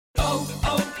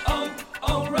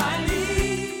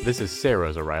This is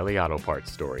Sarah's O'Reilly Auto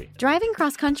Parts story. Driving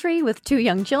cross country with 2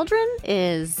 young children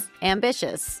is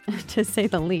ambitious, to say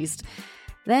the least.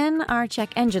 Then our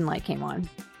check engine light came on.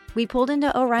 We pulled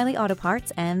into O'Reilly Auto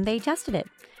Parts and they tested it.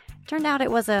 Turned out it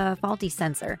was a faulty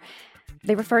sensor.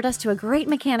 They referred us to a great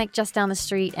mechanic just down the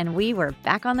street and we were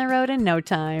back on the road in no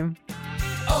time.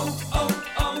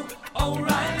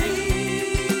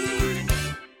 O'Reilly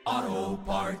Auto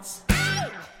Parts.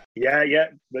 Yeah,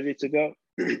 ready to go.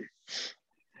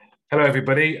 Hello,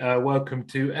 everybody. Welcome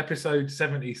to episode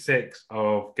 76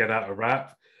 of Get Out a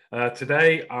Rap.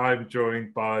 Today, I'm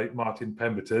joined by Martin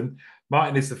Pemberton.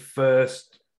 Martin is the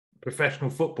first professional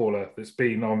footballer that's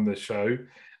been on the show,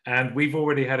 and we've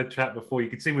already had a chat before. You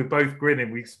can see we're both grinning.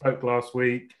 We spoke last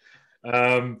week.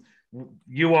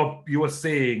 You are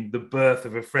seeing the birth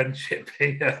of a friendship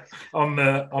here on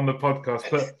the podcast,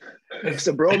 but it's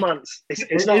a bromance.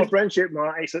 It's not a friendship,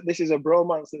 Mark. This is a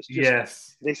bromance. That's just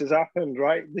yes. This has happened,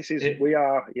 right? We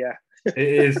are.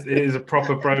 It is a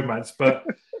proper bromance. But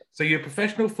so you're a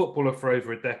professional footballer for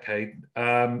over a decade.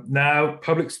 Now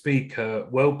public speaker,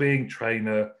 well-being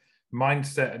trainer,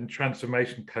 mindset and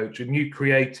transformation coach, and you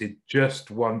created Just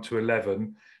 1 to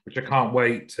 11, which I can't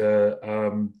wait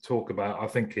to talk about. I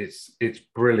think it's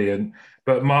brilliant.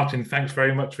 But Martin, thanks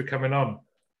very much for coming on.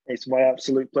 It's my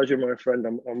absolute pleasure, my friend.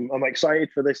 I'm excited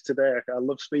for this today. I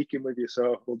love speaking with you.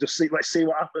 So we'll just see. Let's see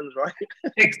what happens, right?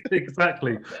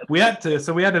 Exactly. We had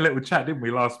a little chat, didn't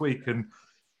we, last week? And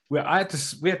we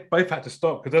both had to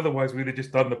stop because otherwise we'd have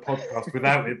just done the podcast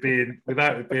without it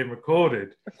being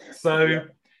recorded. So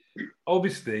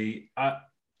obviously,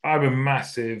 I'm a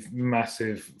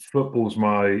massive football's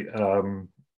my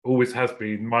always has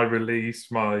been my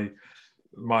release, my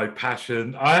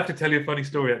passion. I have to tell you a funny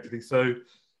story actually. So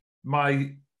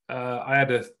I'm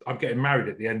getting married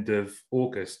at the end of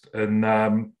August, and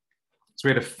so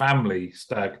we had a family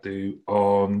stag do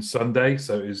on Sunday.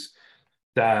 So it was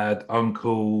dad,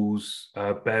 uncles,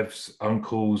 Bev's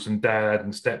uncles and dad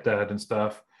and stepdad and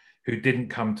stuff who didn't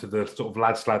come to the sort of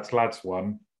lads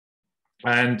one.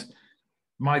 And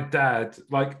my dad,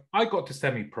 I got to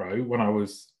semi-pro when I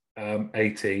was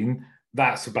 18.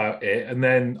 That's about it. And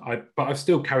then I've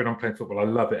still carried on playing football. I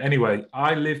love it. Anyway,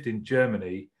 I lived in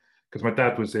Germany because my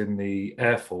dad was in the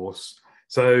Air Force.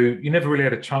 So you never really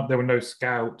had a chance. There were no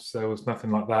scouts. There was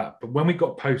nothing like that. But when we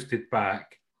got posted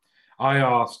back, I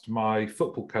asked my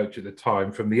football coach at the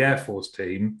time from the Air Force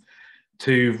team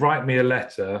to write me a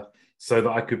letter so that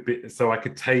I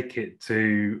could take it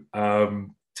to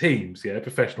teams,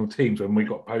 professional teams when we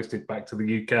got posted back to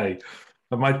the UK.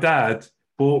 And my dad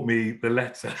bought me the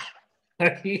letter.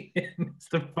 It's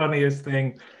the funniest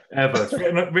thing ever. It's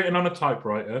written on a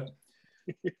typewriter.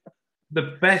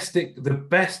 The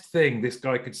best thing this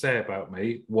guy could say about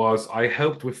me was I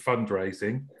helped with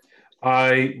fundraising.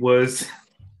 I was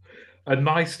a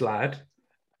nice lad.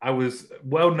 I was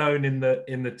well known in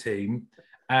the team,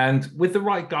 and with the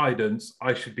right guidance,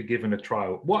 I should be given a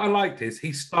trial. What I liked is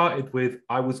he started with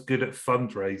I was good at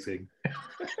fundraising.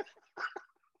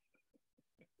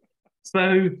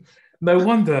 So no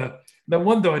wonder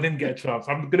I didn't get a chance.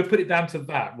 I'm going to put it down to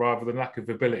that rather than lack of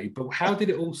ability. But how did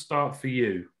it all start for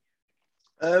you?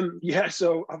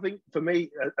 So I think for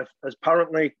me, as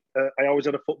apparently, I always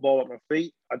had a football at my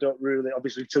feet. I don't really,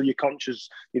 obviously, till you're conscious,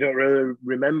 you don't really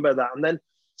remember that. And then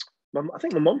I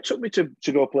think my mum took me to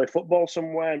go play football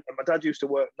somewhere. And my dad used to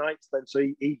work nights then, so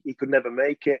he could never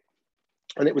make it.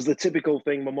 And it was the typical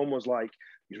thing. My mum was like,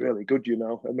 he's really good, you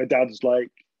know. And my dad's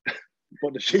like,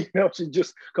 what does she know? Of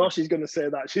course she's going to say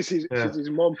that. She's his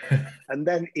mum. And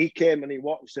then he came and he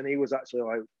watched and he was actually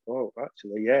like, oh,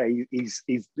 actually, yeah, he's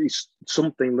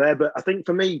something there. But I think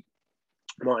for me,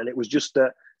 Martin, it was just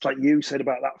it's like you said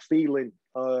about that feeling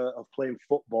of playing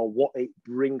football, what it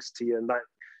brings to you, and that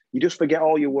you just forget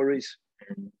all your worries.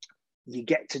 You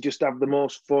get to just have the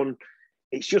most fun.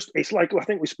 It's like, I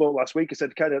think we spoke last week. I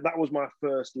said kind of that was my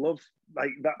first love,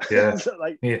 like that.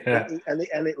 Yeah.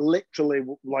 And it literally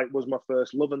was my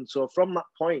first love. And so from that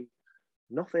point,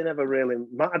 nothing ever really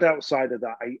mattered outside of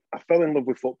that. I fell in love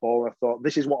with football. I thought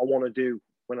this is what I want to do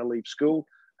when I leave school.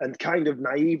 And kind of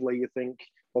naively, you think,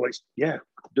 well,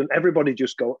 doesn't everybody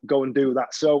just go and do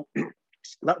that? So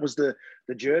that was the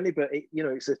journey. But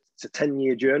it's a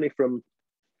 10-year journey from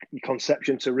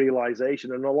conception to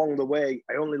realization, and along the way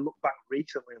I only looked back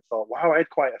recently and thought, wow, I had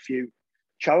quite a few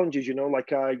challenges,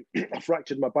 like I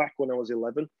fractured my back when I was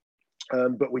 11,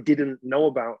 but we didn't know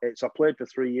about it. So I played for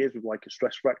 3 years with like a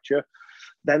stress fracture.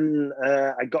 Then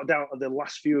I got down to the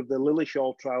last few of the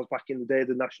Lilleshall trials back in the day,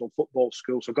 the National Football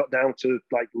School. So I got down to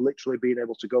like literally being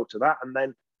able to go to that. And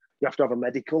then you have to have a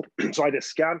medical. So I had a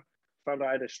scan, found out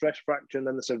I had a stress fracture, and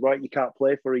then they said, right, you can't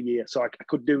play for a year. So I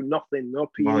could do nothing, no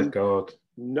PE. My God.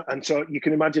 No, and so you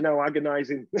can imagine how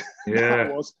agonising Yeah.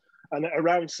 that was. And at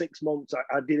around 6 months,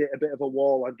 I did it a bit of a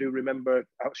wall. I do remember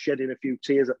shedding a few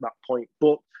tears at that point.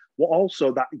 But what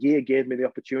also that year gave me the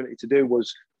opportunity to do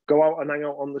was go out and hang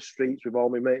out on the streets with all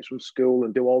my mates from school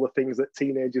and do all the things that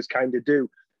teenagers kind of do,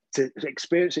 to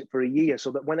experience it for a year,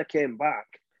 so that when I came back,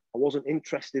 I wasn't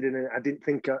interested in it. I didn't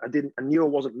think I knew I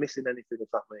wasn't missing anything,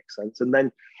 if that makes sense. And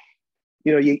then,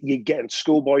 you know, you get in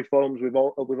schoolboy forms with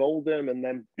Oldham, and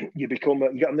then you get on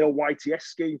the old YTS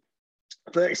scheme,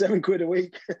 37 quid a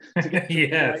week to get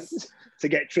Yes. to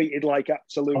get treated like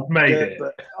absolute I've made dirt, it.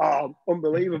 but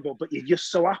unbelievable. But you're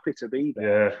just so happy to be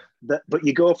there. Yeah. But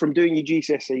you go from doing your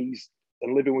GCSEs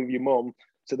and living with your mum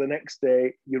to the next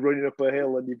day you're running up a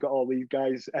hill and you've got all these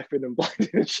guys effing and blinding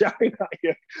and shouting at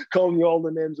you, calling you all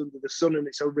the names under the sun, and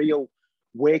it's a real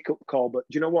wake-up call. But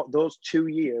do you know what? Those 2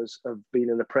 years of being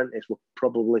an apprentice were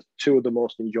probably two of the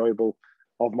most enjoyable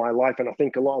of my life, and I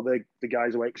think a lot of the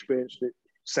guys who experienced it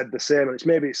said the same. And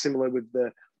it's similar with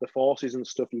the forces and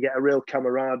stuff. You get a real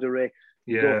camaraderie,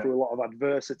 you go through a lot of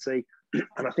adversity,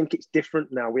 and I think it's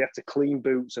different now. We have to clean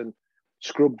boots and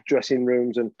scrub dressing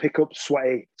rooms and pick up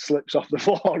sweaty slips off the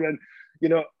floor. And, you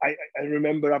know, I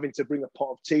remember having to bring a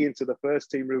pot of tea into the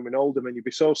first team room in Oldham, and you'd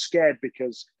be so scared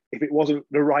because if it wasn't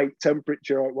the right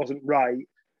temperature or it wasn't right,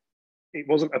 it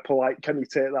wasn't a polite, can you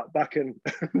take that back and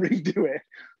redo it?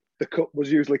 The cup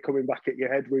was usually coming back at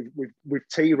your head with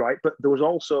tea, right? But there was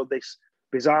also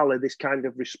bizarrely, this kind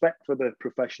of respect for the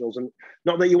professionals. And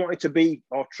not that you wanted to be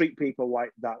or treat people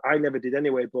like that. I never did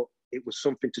anyway, but it was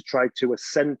something to try to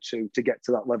ascend to get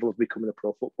to that level of becoming a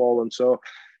pro footballer. And so,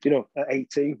 you know, at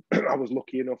 18, I was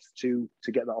lucky enough to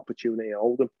get that opportunity at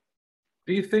Oldham.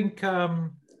 Do you think,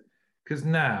 because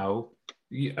now,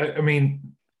 I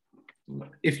mean,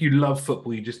 if you love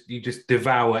football, you just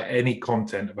devour any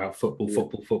content about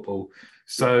football.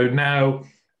 So now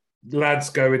lads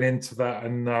going into that,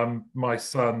 and my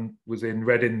son was in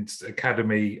Reading's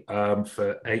academy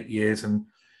for 8 years, and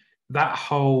that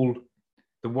whole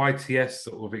the YTS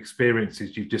sort of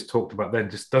experiences you've just talked about then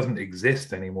just doesn't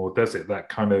exist anymore, does it? That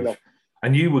kind of,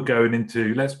 and you were going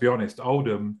into, let's be honest,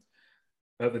 Oldham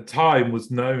at the time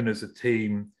was known as a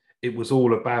team. It was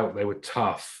all about, they were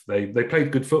tough. They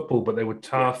played good football, but they were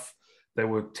tough. They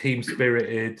were team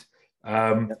spirited.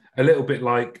 A little bit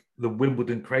like the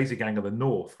Wimbledon Crazy Gang of the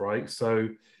North, right? So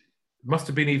it must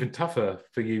have been even tougher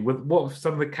for you. What were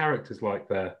some of the characters like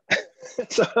there?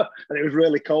 And it was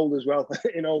really cold as well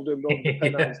in Oldham, the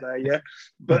Pennines there, yeah.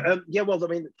 But well, I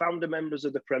mean, founder members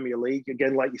of the Premier League,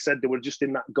 again, like you said, they were just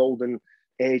in that golden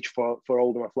age for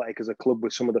Oldham Athletic as a club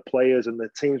with some of the players and the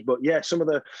teams. But yeah, some of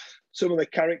the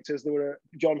characters, there were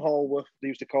John Hallworth, they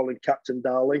used to call him Captain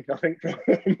Darling, I think,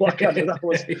 from Blackadder. That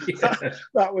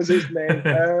was his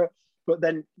name. But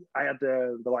then I had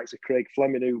the likes of Craig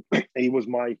Fleming, who he was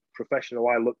my professional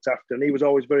I looked after, and he was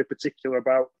always very particular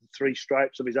about the 3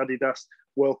 stripes of his Adidas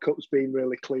World Cups being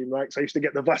really clean, right? So I used to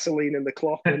get the Vaseline in the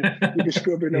cloth and you'd be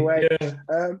scrubbing away.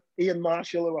 Ian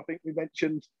Marshall, who I think we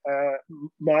mentioned,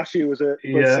 Marshy was a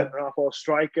centre-half or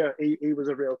striker. He was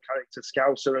a real character,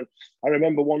 Scouser. And I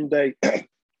remember one day,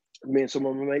 me and some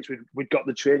of my mates, we'd got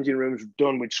the changing rooms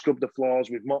done, we'd scrubbed the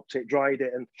floors, we'd mopped it, dried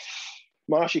it, and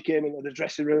Marshy came into the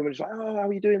dressing room and was like, "Oh, how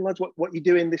are you doing, lads? What are you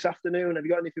doing this afternoon? Have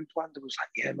you got anything planned?" I was like,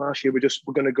 "Yeah, Marshy, we're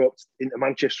going to go into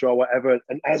Manchester or whatever."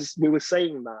 And as we were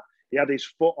saying that, he had his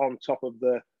foot on top of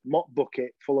the mop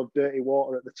bucket full of dirty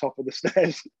water at the top of the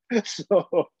stairs.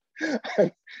 So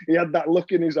he had that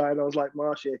look in his eye, and I was like,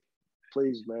 "Marshy,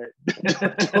 please, mate,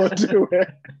 don't do it."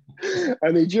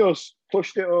 And he just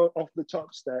pushed it off the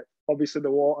top step, obviously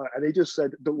the water, and he just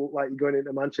said, "Don't look like you're going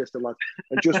into Manchester, lad,"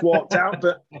 and just walked out.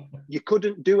 But you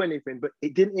couldn't do anything. But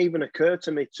it didn't even occur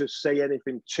to me to say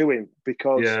anything to him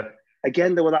because,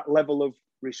 again, there was that level of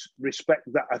respect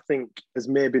that I think is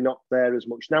maybe not there as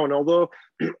much now. And although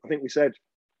I think we said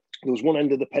there was one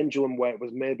end of the pendulum where it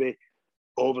was maybe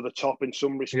over the top in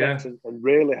some respects and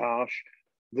really harsh,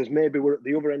 there's maybe we're at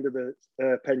the other end of the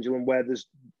pendulum where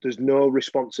there's no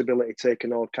responsibility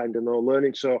taken or kind of no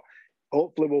learning. So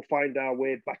hopefully we'll find our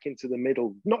way back into the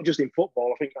middle, not just in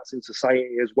football. I think that's in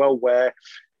society as well, where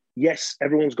yes,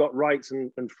 everyone's got rights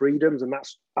and freedoms, and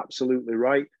that's absolutely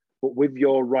right. But with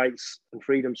your rights and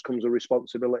freedoms comes a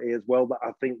responsibility as well that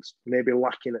I think's maybe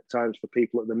lacking at times for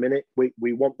people at the minute.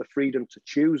 We want the freedom to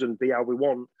choose and be how we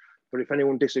want, but if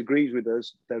anyone disagrees with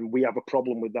us, then we have a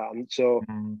problem with that. And so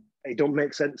it don't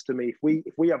make sense to me.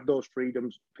 If we have those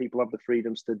freedoms, people have the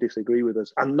freedoms to disagree with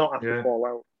us and not have to fall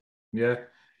out.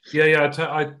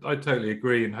 I totally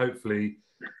agree. And hopefully,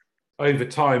 over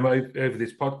time, over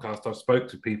this podcast, I've spoke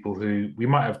to people who we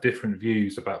might have different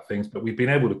views about things, but we've been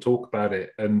able to talk about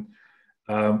it, and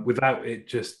without it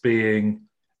just being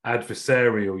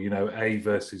adversarial, A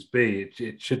versus B.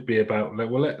 It should be about,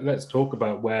 let's talk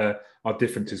about where our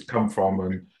differences come from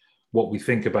and what we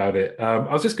think about it. I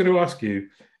was just going to ask you,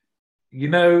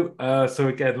 so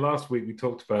again, last week we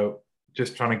talked about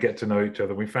just trying to get to know each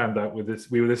other. We found out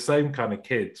we were the same kind of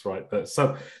kids, right?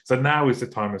 So now is the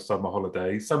time of summer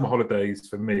holidays. Summer holidays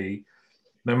for me,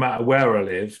 no matter where I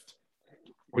lived,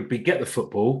 would be get the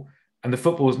football, and the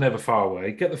football was never far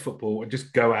away. Get the football and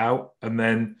just go out and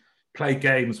then play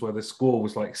games where the score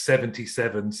was like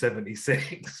 77,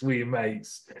 76 with your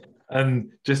mates,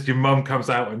 and just your mum comes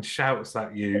out and shouts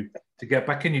at you to get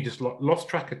back in. You just lost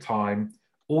track of time.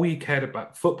 All you cared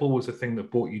about, football was the thing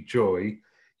that brought you joy.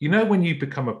 When you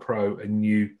become a pro and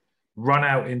you run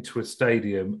out into a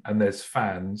stadium and there's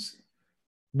fans,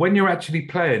 when you're actually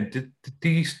playing, did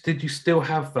you still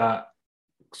have that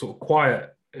sort of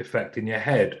quiet effect in your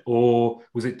head, or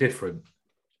was it different?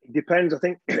 It depends. I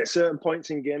think at certain points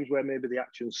in games where maybe the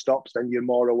action stops, then you're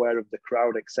more aware of the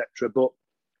crowd, etc. But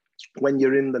when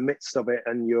you're in the midst of it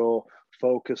and you're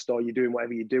focused or you're doing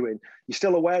whatever you're doing, you're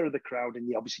still aware of the crowd, and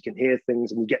you obviously can hear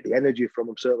things and you get the energy from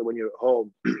them, certainly when you're at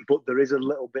home. But there is a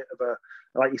little bit of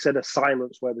like you said, a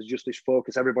silence where there's just this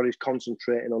focus. Everybody's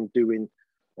concentrating on doing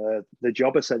the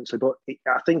job essentially. But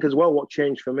I think as well, what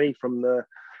changed for me from the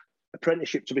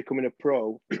apprenticeship to becoming a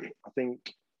pro, I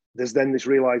think there's then this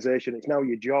realization it's now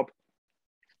your job,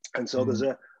 and so there's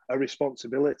a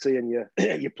responsibility, and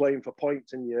you're playing for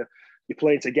points, and you're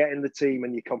playing to get in the team,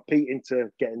 and you're competing to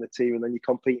get in the team, and then you're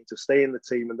competing to stay in the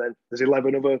team, and then there's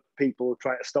 11 other people who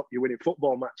try to stop you winning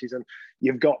football matches, and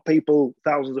you've got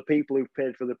thousands of people who've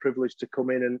paid for the privilege to come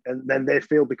in, and then they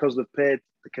feel because they've paid,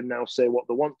 they can now say what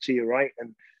they want to you, right?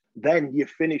 And then you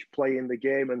finish playing the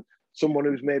game, and someone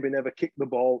who's maybe never kicked the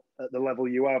ball at the level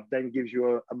you have then gives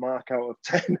you a mark out of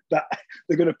 10 that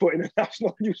they're going to put in a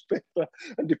national newspaper.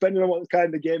 And depending on what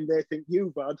kind of game they think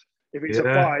you've had, if it's a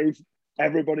 5,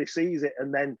 everybody sees it.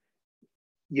 And then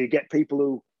you get people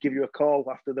who give you a call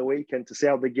after the weekend to see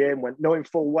how the game went, knowing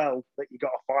full well that you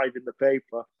got a 5 in the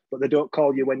paper, but they don't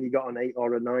call you when you got an 8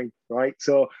 or a 9, right?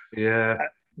 So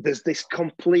there's this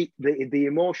complete, the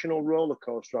emotional roller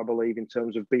coaster, I believe, in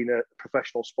terms of being a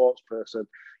professional sports person.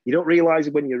 You don't realise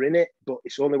it when you're in it, but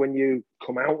it's only when you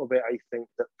come out of it, I think,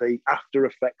 that the after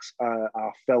effects are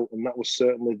felt. And that was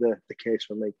certainly the case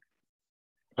for me.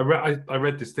 I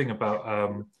read this thing about, I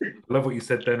love what you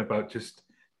said then about just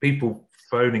people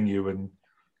phoning you and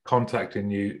contacting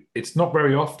you. It's not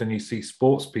very often you see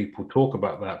sports people talk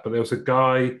about that, but there was a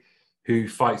guy who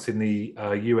fights in the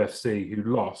UFC who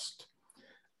lost.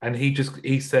 And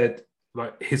he said,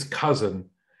 like, his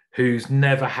cousin, who's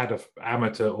never had an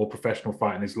amateur or professional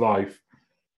fight in his life,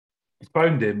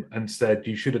 phoned him and said,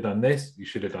 you should have done this, you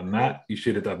should have done that, you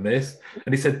should have done this.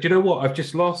 And he said, do you know what? I've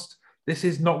just lost. This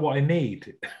is not what I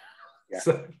need. Yeah.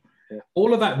 So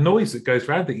all of that noise that goes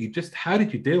around it, how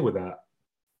did you deal with that?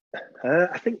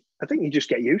 I think you just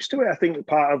get used to it. I think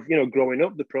part of growing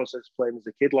up, the process of playing as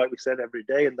a kid, like we said, every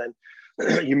day, and then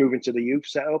you move into the youth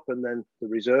setup, and then the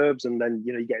reserves, and then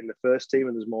you get in the first team,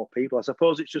 and there's more people. I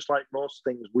suppose it's just like most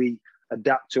things, we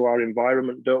adapt to our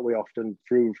environment, don't we? Often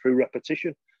through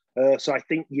repetition. So I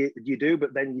think you do,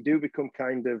 but then you do become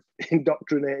kind of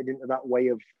indoctrinated into that way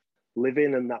of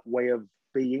living and that way of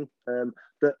being.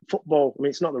 That football, I mean,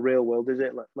 it's not the real world, is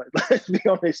it? Let's be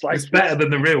honest. Like, it's better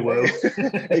than the real world.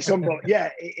 It's unbelievable.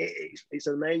 Yeah, it's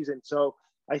amazing. So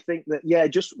I think that,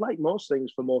 just like most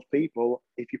things for most people,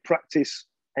 if you practice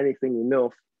anything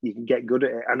enough, you can get good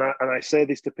at it. And I say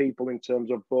this to people in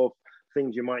terms of both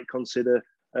things you might consider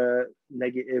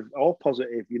negative or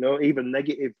positive. Even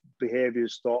negative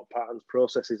behaviors, thought patterns,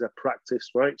 processes are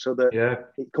practiced, right? So that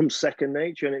it comes second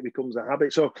nature and it becomes a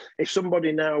habit. So if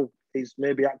somebody now is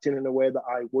maybe acting in a way that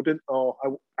I wouldn't, or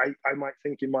I might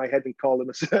think in my head and call them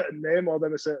a certain name or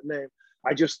them a certain name,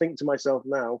 I just think to myself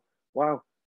now, wow,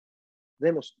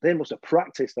 they must have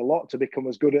practiced a lot to become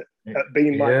as good at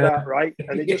being like that, right?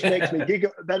 And it just makes me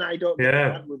giggle. Then I don't get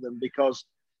mad with them because,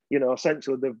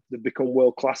 essentially they've become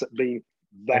world class at being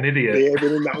an idiot,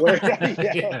 behaving in that way.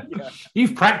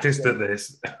 You've practiced at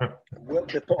this. Well,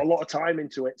 they put a lot of time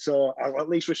into it, so I'll at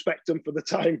least respect them for the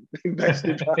time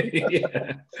invested.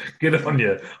 Good on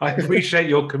you. I appreciate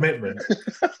your commitment.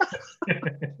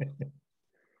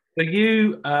 So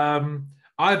you,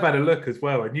 I've had a look as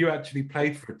well, and you actually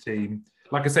played for a team.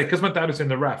 Like I say, because my dad was in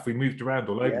the RAF, we moved around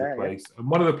all over the place. And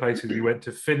one of the places we went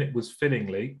to was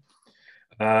Finningley.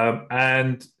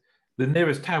 And the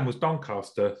nearest town was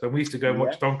Doncaster. So we used to go and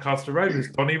watch Doncaster Rovers,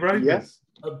 Donny Rovers.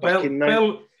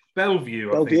 Yeah. Bellevue.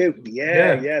 I Bellevue, think.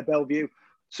 yeah, Bellevue.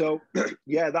 So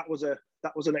yeah, that was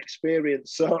an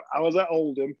experience. So I was at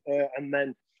Oldham, and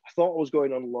then I thought I was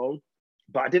going on loan,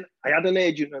 but I didn't. I had an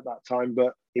agent at that time,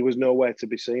 but he was nowhere to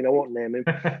be seen. I won't name him,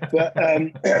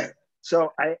 but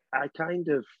so I kind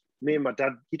of, me and my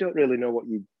dad, you don't really know what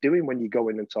you're doing when you go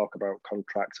in and talk about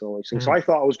contracts and all these things. So I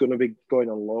thought I was going to be going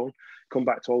on loan, come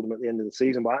back to Oldham at the end of the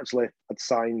season, but actually I'd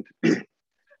signed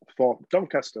for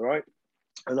Doncaster, right?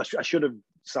 And I should have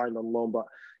signed on loan, but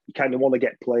you kind of want to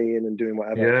get playing and doing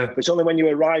whatever. Yeah. But it's only when you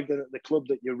arrived at the club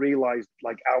that you realised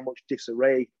like how much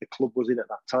disarray the club was in at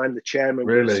that time. The chairman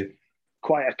was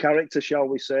quite a character, shall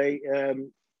we say.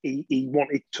 He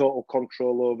wanted total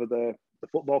control over the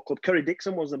football club. Kerry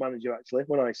Dixon was the manager actually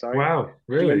when I signed. Wow,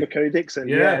 really? Remember Kerry Dixon?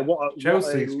 Yeah, what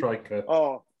Chelsea striker.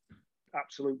 Oh,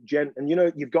 absolute gent. And you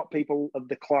know, you've got people of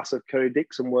the class of Kerry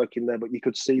Dixon working there, but you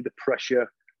could see the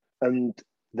pressure and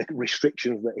the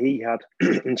restrictions that he had.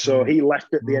 And so he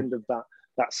left at the end of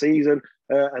that season,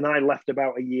 and I left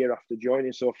about a year after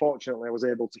joining. So fortunately, I was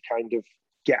able to kind of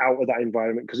get out of that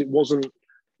environment because it wasn't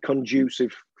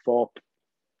conducive for,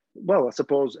 well, I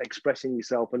suppose, expressing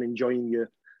yourself and enjoying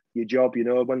your job. You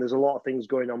know, when there's a lot of things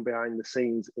going on behind the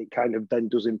scenes, it kind of then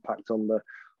does impact on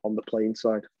the playing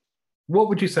side. What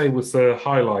would you say was the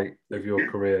highlight of your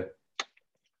career?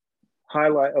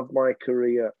 Highlight of my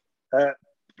career,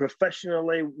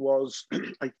 professionally, was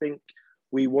I think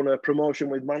we won a promotion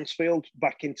with Mansfield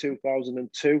back in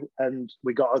 2002, and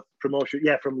we got a promotion,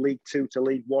 from League Two to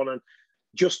League One, and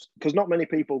just because not many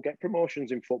people get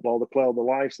promotions in football, they play all their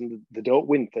lives and they don't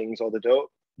win things or they don't,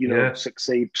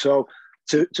 succeed. So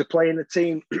to play in a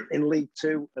team in League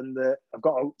Two, and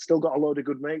I've still got a load of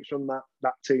good mates from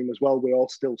that team as well. We all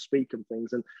still speak and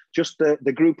things, and just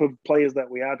the group of players that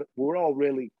we had, we were all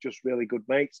really good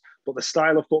mates. But the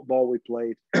style of football we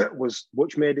played was,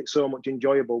 which made it so much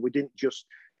enjoyable. We didn't just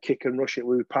kick and rush it;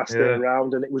 we passed it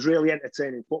around, and it was really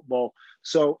entertaining football.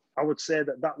 So I would say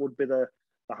that would be the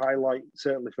highlight,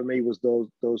 certainly for me, was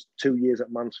those 2 years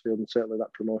at Mansfield, and certainly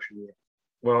that promotion year.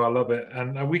 Well, I love it,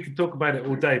 and we could talk about it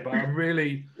all day. But I'm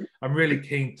really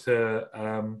keen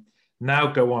to now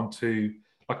go on to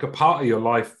like a part of your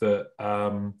life that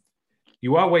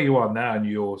you are where you are now, and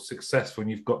you're successful,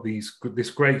 and you've got this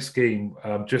great scheme,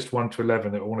 just 1 to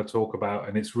 11, that I want to talk about,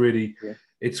 and it's really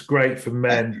it's great for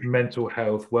men, mental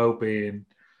health, well-being,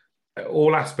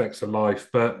 all aspects of life.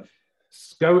 But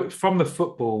go from the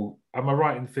football. Am I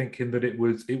right in thinking that it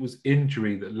was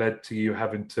injury that led to you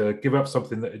having to give up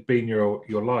something that had been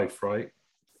your life, right?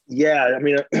 Yeah, I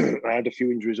mean, I had a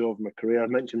few injuries over my career. I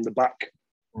mentioned the back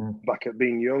at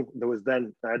being young.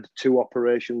 I had 2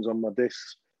 operations on my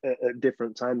discs at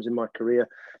different times in my career,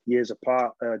 years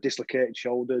apart. Dislocated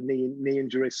shoulder, knee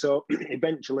injury. So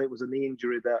eventually, it was a knee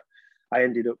injury that I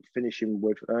ended up finishing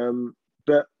with.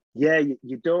 But yeah,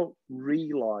 you don't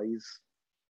realise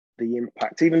the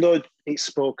impact, even though it's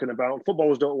spoken about.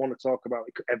 Footballers don't want to talk about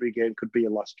it. Every game could be a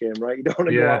last game, right? You don't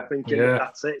want to go out thinking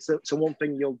that's it. So one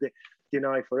thing you'll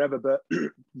deny forever, but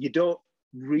you don't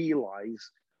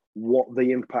realise what the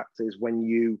impact is when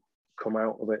you come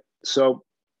out of it. So,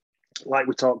 like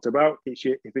we talked about, if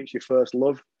it's your first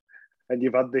love, and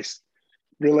you've had this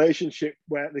relationship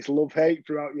where this love-hate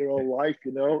throughout your whole life,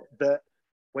 that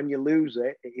when you lose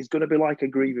it, it's going to be like a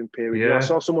grieving period. I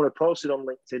saw someone who posted on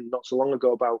LinkedIn not so long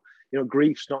ago about,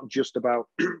 grief's not just about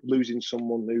losing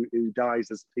someone who dies.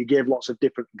 He gave lots of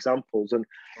different examples. And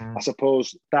I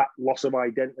suppose that loss of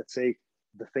identity,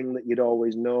 the thing that you'd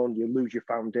always known, you lose your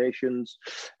foundations,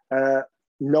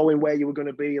 knowing where you were going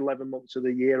to be 11 months of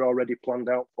the year already planned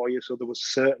out for you. So there was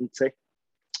certainty.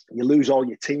 You lose all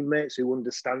your teammates who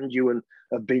understand you and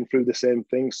have been through the same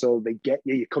thing. So they get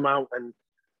you. You come out and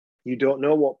you don't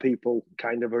know what people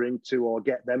kind of are into, or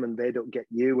get them and they don't get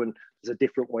you, and there's a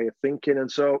different way of thinking.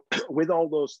 And so with all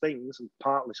those things, and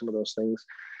partly some of those things,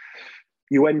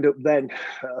 you end up then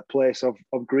at a place of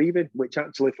grieving, which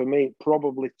actually for me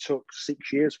probably took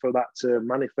 6 years for that to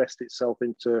manifest itself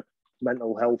into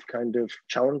mental health kind of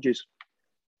challenges.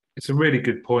 It's a really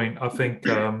good point. I think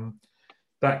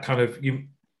that kind of, you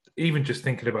even just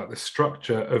thinking about the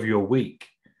structure of your week.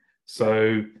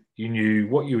 So you knew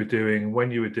what you were doing,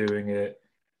 when you were doing it,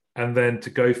 and then to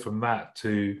go from that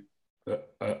to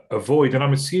avoid. And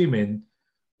I'm assuming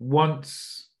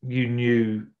once you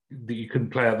knew that you couldn't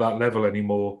play at that level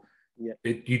anymore,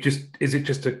 is it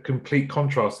just a complete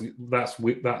contrast? That's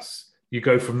you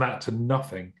go from that to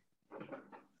nothing.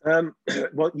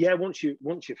 Well, yeah. Once you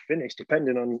finish,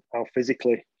 depending on how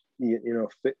physically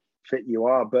fit you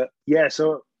are, but yeah.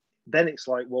 So then it's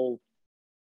like, well,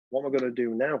 what am I going to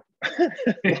do now?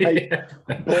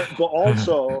 but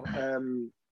also,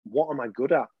 what am I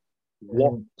good at?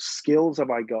 what skills have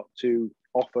I got to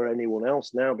offer anyone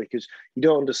else now? Because you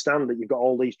don't understand that you've got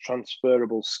all these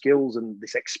transferable skills and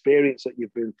this experience that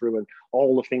you've been through and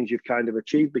all the things you've kind of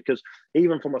achieved. Because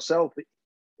even for myself,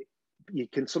 you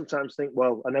can sometimes think,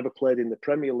 well, I never played in the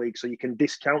Premier League, so you can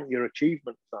discount your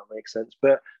achievement, if that makes sense.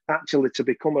 But actually, to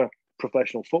become a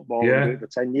professional footballer and do it for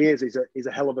 10 years is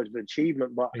a hell of an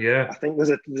achievement. But I think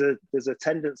there's a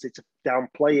tendency to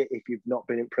downplay it if you've not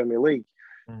been in Premier League.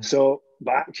 So,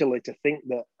 but actually to think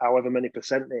that however many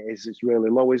percent it is, it's really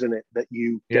low, isn't it? That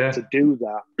you get to do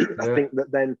that. I think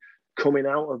that then coming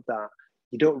out of that,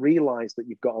 you don't realise that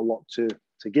you've got a lot to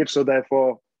give. So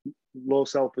therefore, low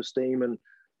self-esteem and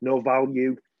no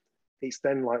value. It's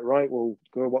then like, right, well,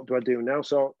 what do I do now?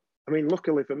 So, I mean,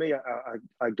 luckily for me,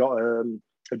 I got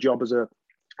a job as a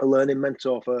learning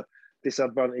mentor for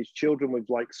disadvantaged children with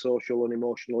like social and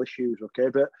emotional issues. Okay,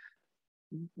 but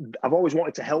I've always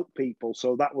wanted to help people,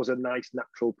 so that was a nice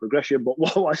natural progression. But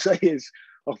what I say is,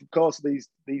 of course, these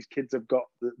kids have got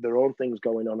their own things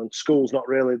going on, and school's not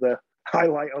really the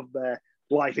highlight of their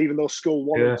life. Even though school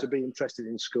wanted to be interested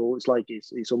in school, it's like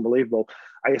it's unbelievable.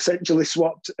 I essentially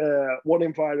swapped one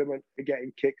environment for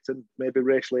getting kicked and maybe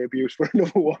racially abused for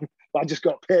another one. I just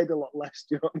got paid a lot less.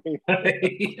 Do you know what I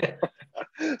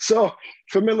mean? So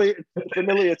familiar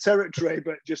territory,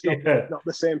 but just not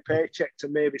the same paycheck to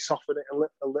maybe soften it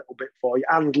a little bit for you,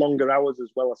 and longer hours as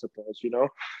well, I suppose. You know.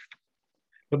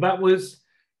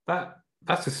 But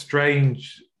that's a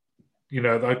strange. You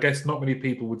know, I guess not many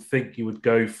people would think you would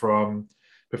go from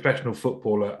professional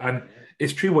footballer, and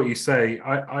it's true what you say.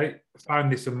 I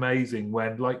found this amazing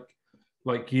when,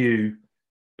 like you,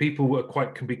 people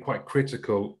can be quite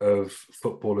critical of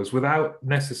footballers without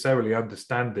necessarily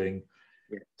understanding.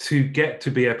 To get to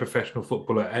be a professional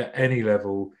footballer at any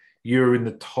level, you're in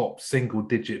the top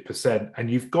single-digit percent,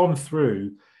 and you've gone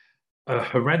through a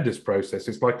horrendous process.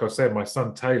 It's like I said, my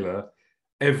son Taylor,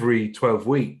 every 12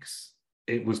 weeks,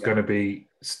 it was going to be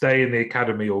stay in the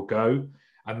academy or go.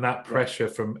 And that pressure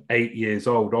from 8 years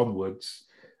old onwards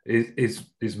is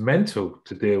mental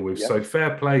to deal with. So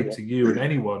fair play to you and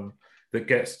anyone that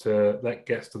gets to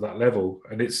that level.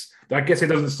 And I guess it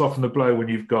doesn't soften the blow when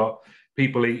you've got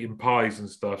people eating pies and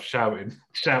stuff, shouting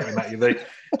at you.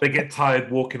 They get tired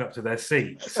walking up to their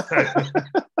seats.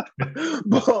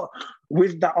 But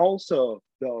with that also,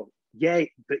 though,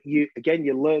 but you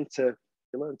learn to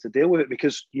deal with it,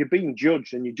 because you're being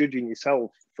judged and you're judging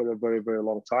yourself for a very, very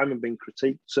long time and being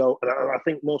critiqued. So I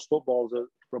think most footballers are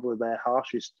probably their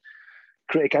harshest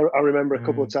critic. I remember a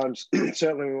couple of times,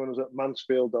 certainly when I was at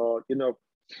Mansfield, or, you know,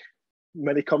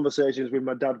 many conversations with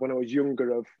my dad when I was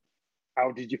younger of,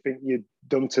 how did you think you'd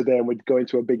done today? And we'd go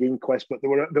into a big inquest. But there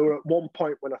were at one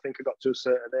point when I think I got to a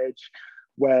certain age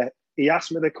where he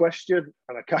asked me the question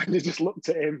and I kind of just looked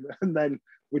at him, and then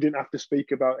we didn't have to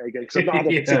speak about it again, because I've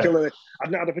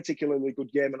not had a particularly good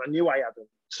game, and I knew I hadn't.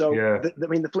 So I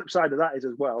mean, the flip side of that is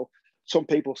as well, some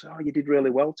people say, "Oh, you did really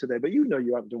well today," but you know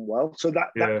you haven't done well. So that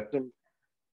doesn't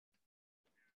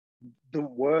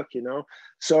work, you know.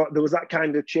 So there was that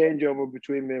kind of changeover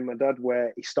between me and my dad,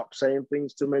 where he stopped saying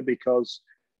things to me because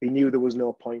he knew there was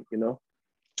no point, you know,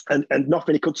 and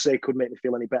nothing he could say could make me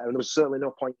feel any better. And there was certainly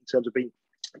no point in terms of being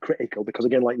critical, because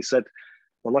again, like you said,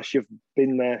 unless you've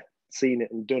been there, seen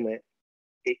it and done it,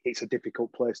 it's a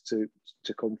difficult place to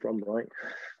come from, right?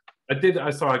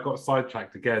 Sorry, I got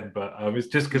sidetracked again, but it's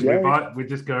just because we're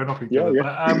just going off each other.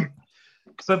 But,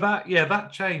 so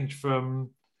that change from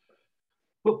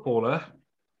footballer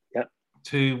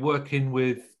to working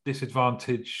with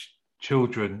disadvantaged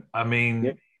children. I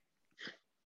mean,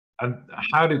 and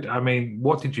how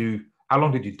long did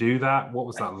you do that? What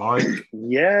was that like?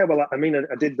 Well, I mean,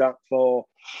 I did that for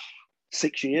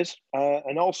 6 years,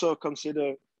 and also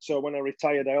consider. So when I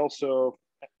retired, I also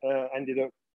ended up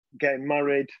getting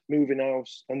married, moving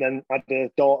house, and then had a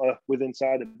daughter within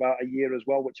about a year as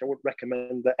well, which I wouldn't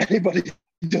recommend that anybody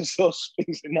does those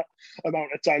things in that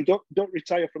amount of time. Don't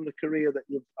retire from the career that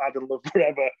you've had and loved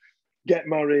forever. Get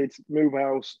married, move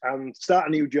house, and start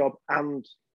a new job, and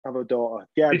have a daughter.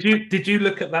 Yeah. Did you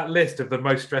look at that list of the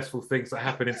most stressful things that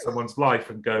happen in someone's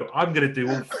life and go, I'm going to do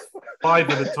all 5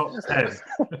 of the top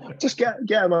 10? Just get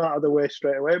them out of the way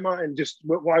straight away, Martin. Just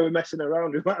while we're messing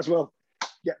around, we might as well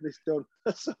get this done.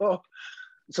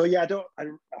 So yeah, I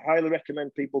highly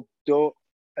recommend people don't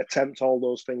attempt all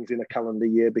those things in a calendar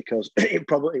year, because it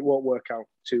won't work out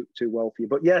too well for you.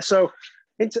 But yeah,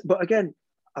 but again,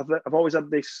 I've always had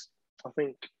this, I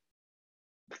think,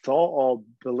 thought or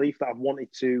belief that I've wanted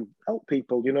to help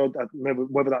people, you know,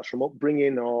 whether that's from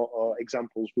upbringing or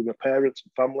examples with my parents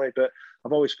and family, but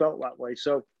I've always felt that way.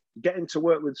 So getting to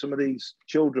work with some of these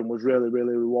children was really,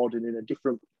 really rewarding in a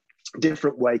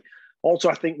different way. Also,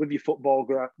 I think with your football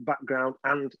background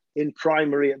and in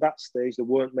primary at that stage, there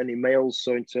weren't many males.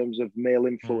 So in terms of male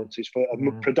influences for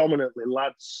predominantly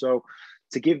lads. So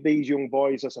to give these young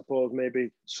boys, I suppose, maybe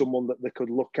someone that they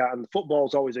could look at. And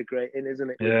football's always a great in,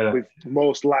 isn't it? Yeah. With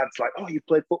most lads, like, oh, you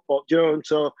played football, Joe. And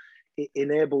so it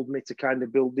enabled me to kind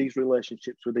of build these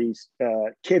relationships with these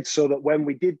kids so that when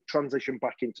we did transition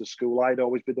back into school, I'd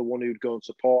always be the one who'd go and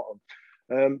support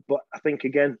them. But I think,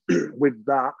 again, with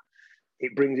that,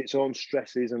 it brings its own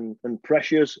stresses and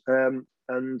pressures.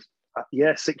 And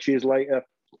 6 years later,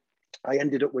 I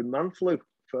ended up with man flu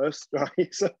first,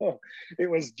 right? So it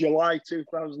was July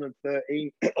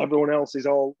 2013. Everyone else is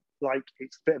all like,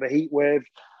 it's a bit of a heat wave.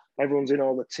 Everyone's in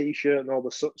all the t-shirt and all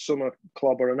the summer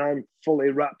clobber, and I'm fully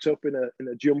wrapped up in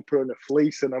a jumper and a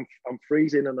fleece, and I'm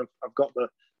freezing, and I've got the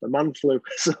man flu.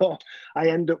 So I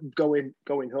end up going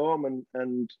home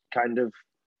and kind of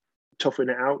toughing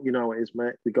it out. You know what it is,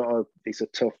 mate. It's a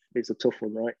tough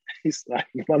one, right? It's like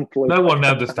man flu. No one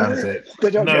understands it.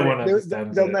 They'll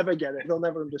never get it. They'll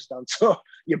never understand. So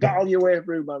you battle your way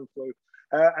through man flu.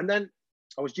 And then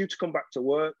I was due to come back to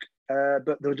work,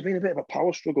 but there had been a bit of a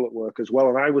power struggle at work as well.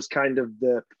 And I was kind of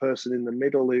the person in the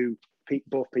middle who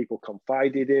both people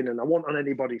confided in, and I wasn't on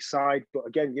anybody's side. But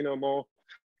again, more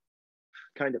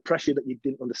kind of pressure that you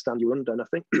didn't understand you were under. And I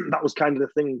think that was kind of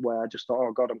the thing where I just thought,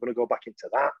 oh God, I'm going to go back into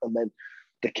that. And then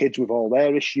the kids with all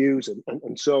their issues.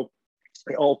 And so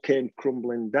it all came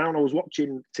crumbling down. I was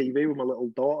watching TV with my little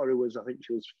daughter, I think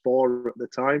she was 4 at the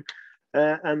time.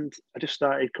 And I just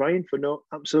started crying for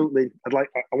absolutely. I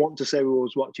want to say we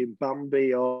was watching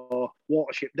Bambi or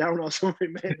Watership Down or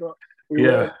something, mate. But we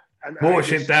weren't.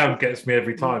 Watership Down gets me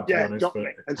every time. Yeah, got me.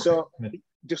 And so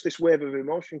just this wave of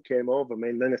emotion came over me,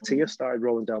 and then a tear started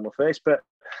rolling down my face. But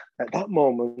at that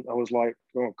moment, I was like,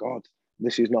 "Oh God,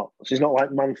 this is not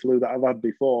like man flu that I've had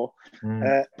before."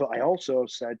 But I also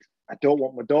said, I don't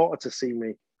want my daughter to see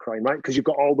me crying, right? Because you've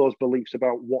got all those beliefs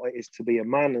about what it is to be a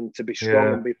man and to be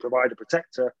strong and be provider,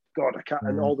 protector. God, I can't,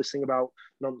 and all this thing about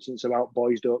nonsense about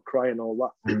boys don't cry and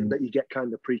all that that you get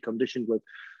kind of preconditioned with.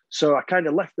 So I kind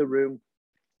of left the room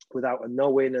without a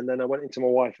knowing, and then I went into my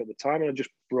wife at the time and I just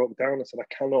broke down. I said,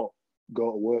 I cannot go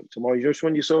to work tomorrow. Just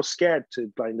when you're so scared to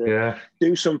kind of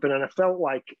do something, and I felt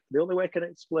like the only way I can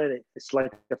explain it, it's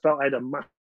like I felt I had a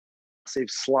massive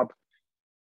slab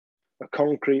of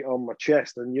concrete on my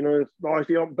chest, and if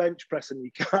you're on bench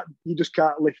pressing, you just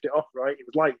can't lift it off, right? It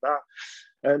was like that.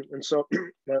 And so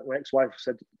my ex-wife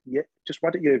said, yeah, just why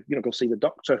don't you go see the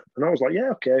doctor? And I was like, yeah,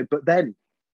 okay. But then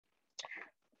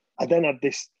I had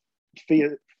this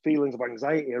feelings of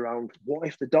anxiety around, what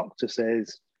if the doctor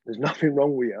says there's nothing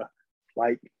wrong with you,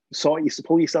 like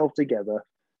pull yourself together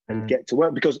and get to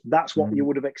work, because that's what you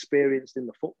would have experienced in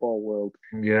the football world.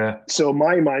 Yeah. So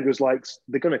my mind was like,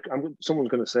 someone's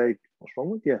gonna say, what's wrong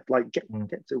with you? Like get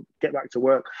back to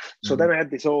work. So then I had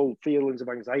this whole feelings of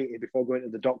anxiety before going to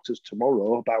the doctors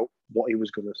tomorrow about what he was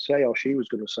gonna say or she was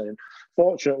gonna say. And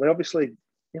fortunately, obviously,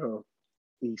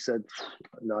 he said,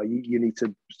 no, you need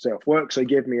to stay off work. So he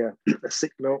gave me a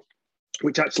sick note,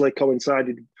 which actually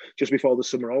coincided just before the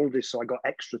summer holidays. So I got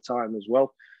extra time as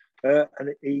well.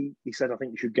 And he said, I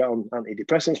think you should get on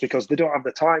antidepressants because they don't have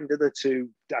the time, do they, to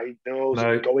diagnose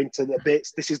and go into the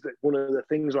bits. This is one of the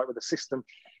things, right, with the system.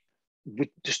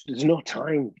 There's no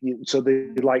time. So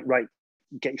they're like, right,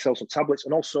 get yourself some tablets.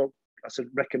 And also, I said,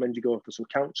 recommend you go for some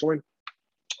counselling.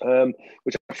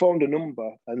 Which I found a number,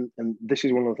 and this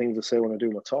is one of the things I say when I do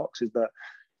my talks, is that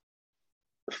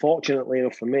fortunately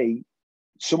enough for me,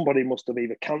 somebody must have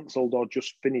either cancelled or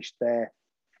just finished their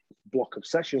block of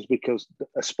sessions because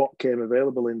a spot came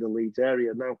available in the Leeds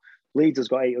area. Now, Leeds has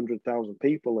got 800,000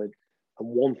 people in, and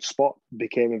one spot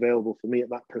became available for me at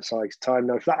that precise time.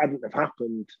 Now, if that hadn't have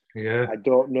happened, I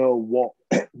don't know what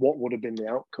would have been the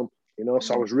outcome.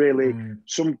 So I was really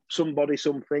something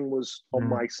was on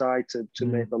my side to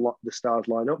make the stars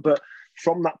line up. But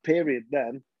from that period,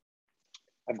 then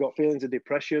I've got feelings of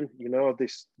depression.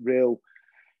 This real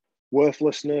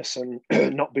worthlessness and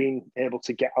not being able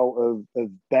to get out of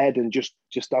bed and just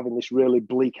having this really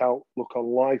bleak outlook on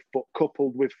life, but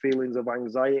coupled with feelings of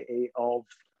anxiety of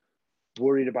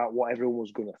worried about what everyone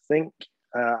was going to think.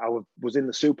 I was in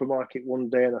the supermarket one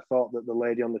day and I thought that the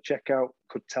lady on the checkout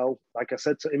could tell. Like I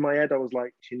said, in my head, I was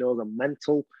like, she knows I'm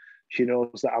mental. She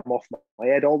knows that I'm off my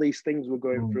head. All these things were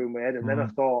going through my head. And then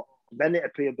it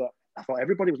appeared that I thought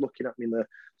everybody was looking at me in the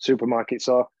supermarket.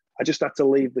 So I just had to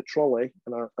leave the trolley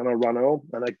and I ran home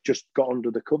and I just got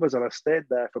under the covers and I stayed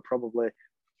there for probably a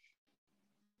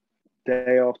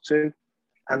day or two.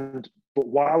 But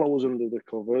while I was under the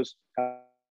covers, I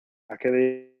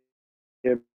could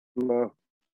hear my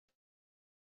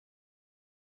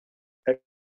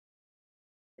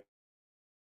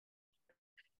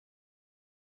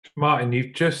Martin,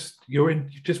 you've just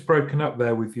broken up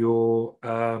there with your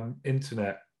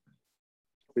internet.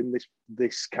 In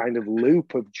this kind of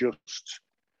loop of just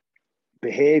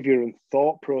behavior and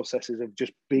thought processes of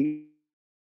just being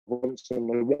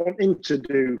constantly wanting to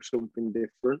do something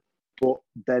different, but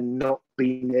then not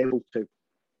being able to.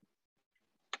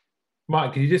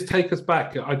 Mike, can you just take us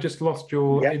back? I just lost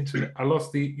your Yeah. internet. I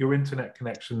lost your internet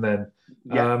connection then.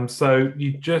 Yeah. So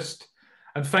you just,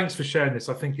 and thanks for sharing this.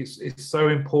 I think it's so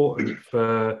important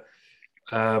for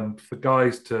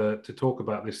guys to talk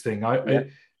about this thing.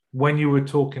 When you were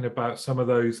talking about some of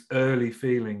those early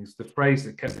feelings, the phrase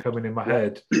that kept coming in my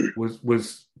head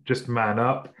was just man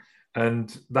up,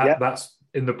 and that's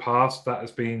in the past that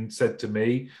has been said to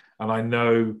me, and I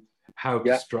know how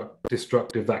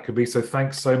destructive that could be. So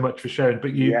thanks so much for sharing.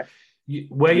 But you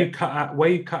cut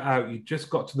out, you just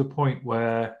got to the point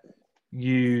where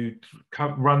you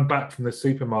run back from the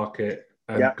supermarket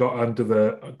and got under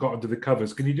the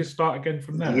covers. Can you just start again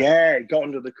from there? Yeah, got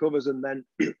under the covers, and then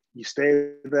you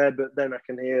stay there. But then I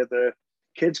can hear the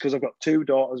kids, because I've got 2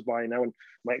 daughters by now, and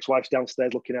my ex-wife's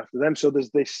downstairs looking after them. So there's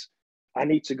this, I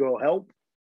need to go help,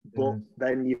 but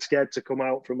then you're scared to come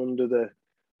out from under the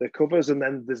covers, and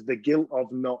then there's the guilt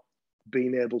of not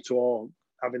being able to, or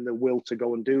having the will to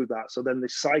go and do that. So then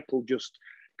this cycle just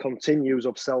continues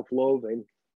of self-loathing,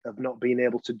 of not being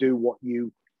able to do what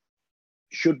you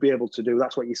should be able to do.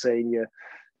 That's what you say in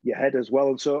your head as well.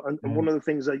 And so, and one of the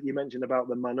things that you mentioned about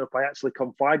the man up, I actually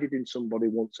confided in somebody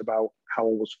once about how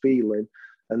I was feeling,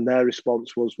 and their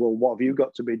response was, well, what have you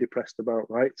got to be depressed about,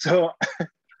 right? So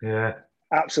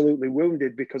absolutely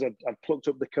wounded, because I'd plucked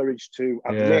up the courage to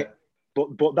admit. But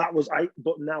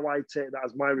now I take that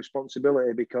as my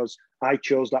responsibility, because I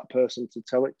chose that person to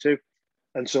tell it to.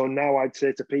 And so now I'd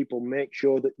say to people, make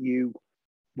sure that you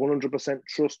 100%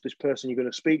 trust this person you're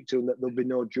going to speak to, and that there'll be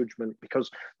no judgment, because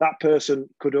that person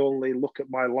could only look at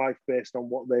my life based on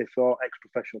what they thought: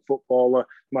 ex-professional footballer,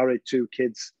 married, 2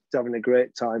 kids, having a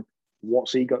great time.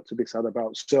 What's he got to be sad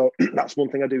about? So that's one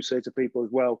thing I do say to people as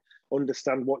well.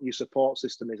 Understand what your support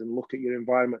system is, and look at your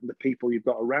environment and the people you've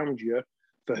got around you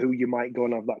for who you might go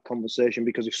and have that conversation.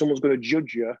 Because if someone's going to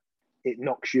judge you, it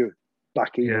knocks you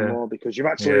back even more, because you've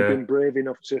actually been brave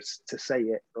enough to say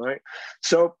it, right?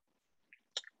 So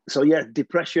yeah,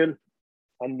 depression,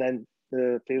 and then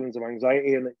the feelings of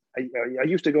anxiety. And I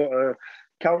used to go to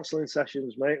counselling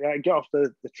sessions, mate. Right, get off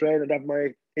the train and have my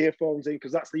earphones in,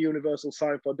 because that's the universal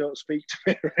sign for don't speak to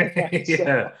me. Right?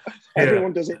 So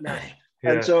everyone does it now.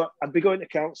 And so I'd be going to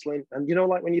counselling, and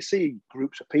like when you see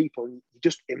groups of people,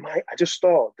 I just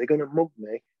thought, they're going to mug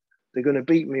me, they're going to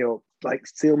beat me up, like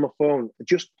steal my phone.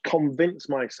 Just convince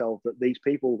myself that these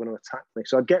people were going to attack me.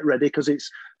 So I'd get ready, because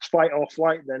it's fight or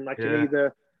flight. Then I can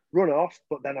either run off,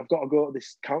 but then I've got to go to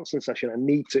this counselling session. I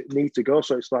need to go.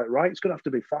 So it's like, right, it's going to have to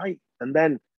be fight. And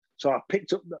then, so I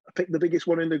picked the biggest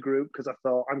one in the group, because I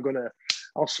thought,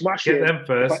 I'll smash it. Get them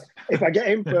first. If I get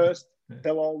in first,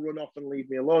 they'll all run off and leave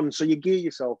me alone. So you gear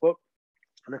yourself up,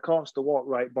 and of course, to walk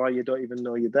right by, you don't even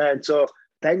know you're there. And so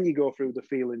then you go through the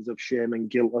feelings of shame and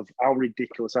guilt, of how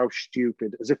ridiculous, how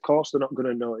stupid, as if, of course, they're not going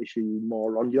to notice you,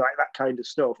 moron. You like that kind of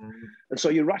stuff. And so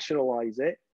you rationalize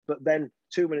it, but then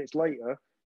 2 minutes later,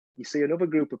 you see another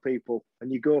group of people,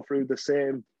 and you go through the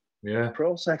same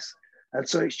process. And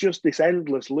so it's just this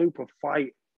endless loop of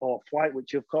fight or flight,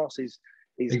 which of course is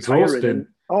exhausting.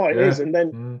 It is. And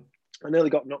then I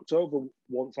nearly got knocked over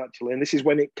once, actually. And this is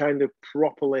when it kind of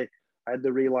properly, I had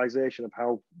the realization of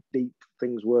how deep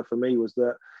things were for me, was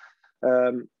that,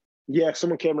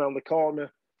 someone came around the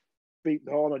corner, beat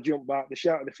the horn, I jumped back, they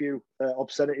shouted a few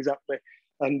obscenities at me,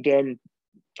 and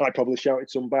I probably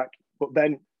shouted some back. But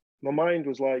then my mind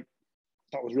was like,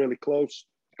 that was really close.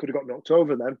 Could have got knocked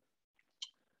over then.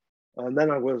 And then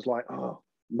I was like,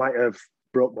 might have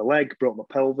broke my leg, broke my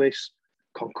pelvis,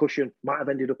 concussion, might have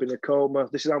ended up in a coma.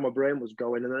 This is how my brain was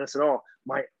going. And then I said,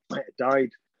 might have died.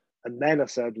 And then I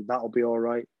said, that'll be all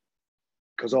right,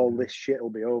 because all this shit will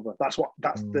be over. That's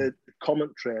the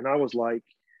commentary. And I was like,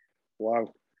 wow.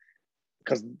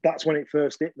 Because that's when it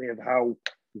first hit me of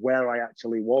where I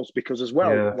actually was. Because as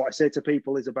well, what I say to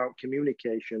people is about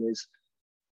communication is,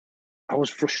 I was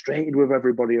frustrated with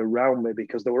everybody around me,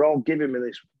 because they were all giving me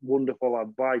this wonderful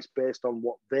advice based on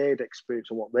what they'd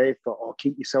experienced and what they thought.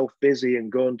 Keep yourself busy and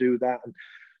go and do that.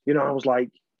 And, I was like,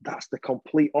 that's the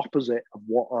complete opposite of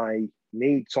what I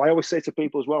need. So I always say to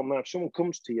people as well, now, if someone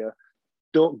comes to you,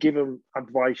 don't give them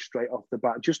advice straight off the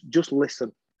bat. Just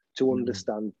listen to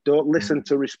understand. Don't listen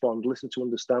to respond, listen to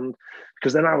understand.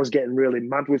 Because then I was getting really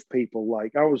mad with people.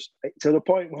 Like, I was to the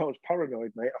point where I was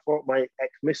paranoid, mate. I thought my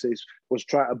ex-missus was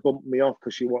trying to bump me off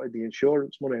because she wanted the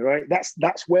insurance money, right?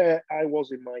 That's where I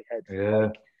was in my head. Yeah.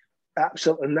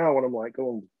 absolutely. And now when I'm like,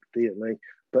 oh dear me,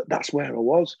 but that's where I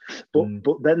was. But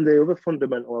then the other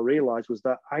fundamental I realised was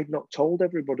that I'd not told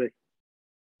everybody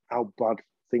how bad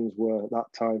things were at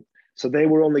that time. So they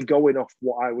were only going off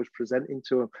what I was presenting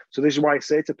to them. So this is why I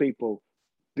say to people,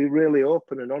 be really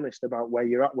open and honest about where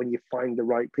you're at when you find the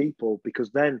right people,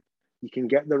 because then you can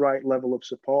get the right level of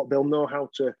support. They'll know how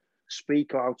to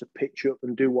speak or how to pitch up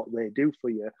and do what they do for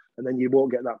you. And then you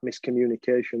won't get that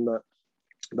miscommunication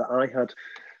that I had.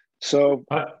 So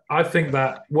I think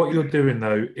that what you're doing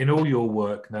though, in all your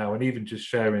work now, and even just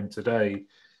sharing today,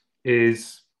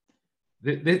 is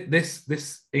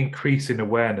this increase in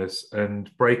awareness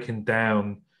and breaking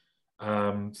down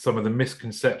some of the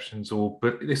misconceptions,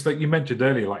 but it's like you mentioned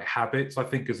earlier, like habits. I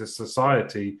think as a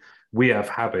society, we have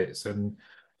habits, and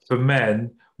for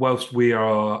men, whilst we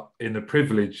are in the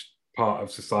privileged part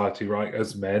of society, right,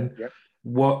 as men, yep.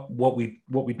 what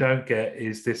we don't get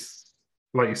is this,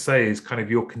 like you say, is kind of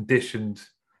you're conditioned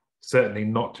certainly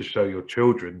not to show your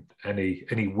children any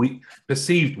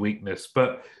perceived weakness.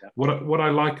 But yeah. what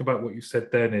I like about what you said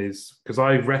then is, because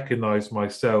I recognize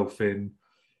myself in,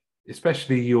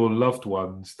 especially your loved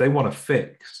ones, they want to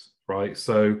fix, right?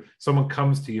 So someone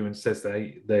comes to you and says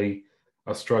they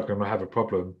are struggling or have a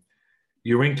problem.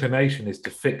 Your inclination is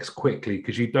to fix quickly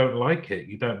because you don't like it.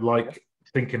 You don't like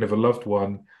thinking of a loved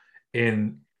one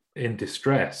in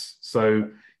distress. So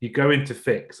you go into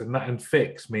fix, and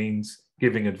fix means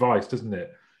giving advice, doesn't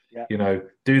it? Yeah. You know,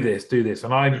 do this.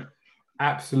 And I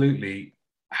absolutely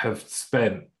have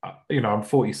spent, I'm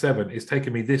 47. It's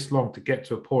taken me this long to get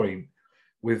to a point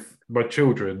with my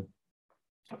children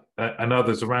and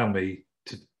others around me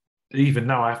to, even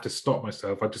now I have to stop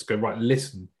myself. I just go, right,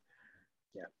 listen.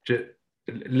 Yeah. Just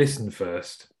listen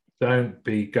first. Don't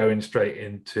be going straight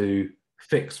into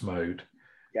fix mode.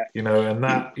 Yeah. And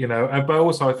that, but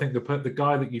also I think the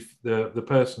guy that the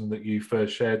person that you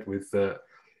first shared with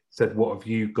said, what have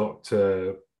you got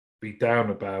to be down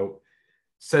about,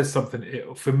 says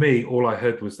something. For me, all I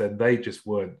heard was then they just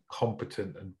weren't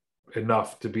competent and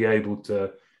enough to be able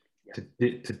to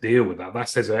deal with that. That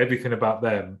says everything about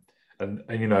them, and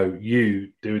you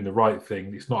doing the right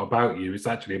thing. It's not about you, it's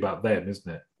actually about them, isn't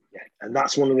it? Yeah, and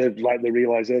that's one of the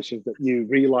realizations that you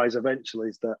realize eventually,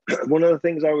 is that one of the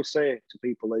things I always say to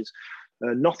people is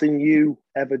nothing you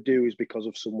ever do is because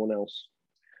of someone else,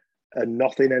 and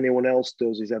nothing anyone else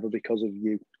does is ever because of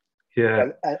you. Yeah.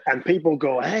 And people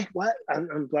go, hey, what? And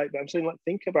I'm saying, like,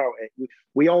 think about it.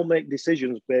 We all make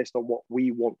decisions based on what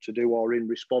we want to do or in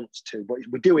response to, but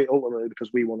we do it ultimately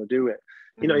because we want to do it.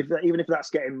 Mm-hmm. Even if that's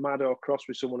getting mad or cross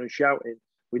with someone and shouting,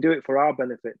 we do it for our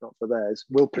benefit, not for theirs.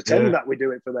 We'll pretend that we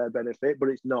do it for their benefit, but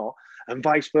it's not. And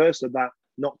vice versa, that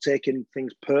not taking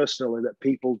things personally, that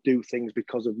people do things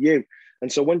because of you. And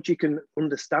so once you can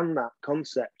understand that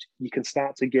concept, you can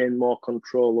start to gain more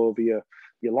control over your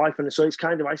life. And so it's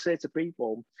kind of, I say to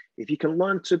people, if you can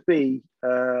learn to be,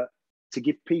 to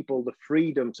give people the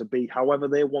freedom to be however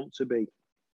they want to be,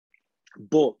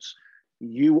 but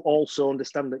you also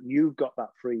understand that you've got that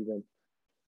freedom,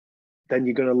 then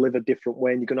you're going to live a different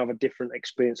way and you're going to have a different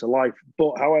experience of life.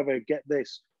 But however, get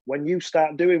this, when you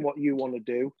start doing what you want to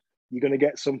do, you're going to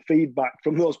get some feedback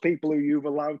from those people who you've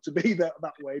allowed to be that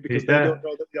way, because they don't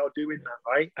know that you're doing that,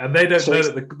 right? And they don't know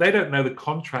that they don't know the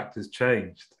contract has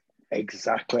changed.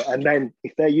 Exactly. And then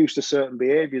if they're used to certain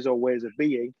behaviors or ways of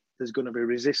being, there's going to be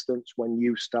resistance when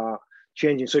you start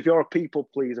changing. So if you're a people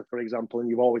pleaser, for example, and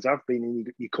you've always have been, and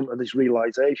you come to this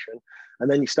realization,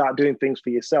 and then you start doing things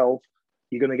for yourself,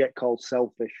 you're going to get called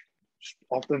selfish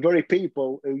of the very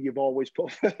people who you've always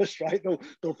put first, right?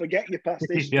 They'll forget your past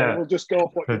history. Yeah. They'll just go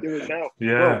off what you're doing now.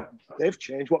 Yeah. Well, they've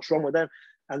changed. What's wrong with them?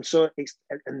 And so it's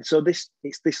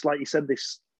this, like you said,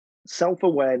 this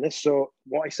self-awareness. So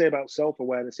what I say about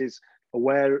self-awareness is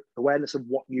awareness of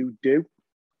what you do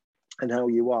and how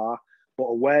you are, but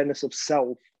awareness of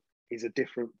self is a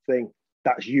different thing.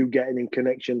 That's you getting in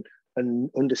connection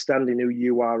and understanding who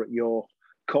you are at your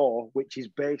core, which is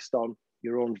based on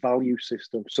your own value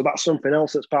system. So that's something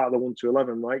else that's part of the 1 to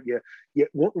 11, right?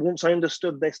 Once I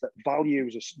understood this, that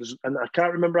values, and I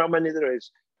can't remember how many there is,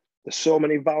 there's so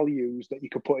many values that you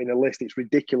could put in a list, it's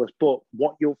ridiculous. But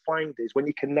what you'll find is when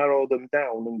you can narrow them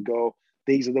down and go,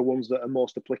 these are the ones that are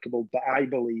most applicable that I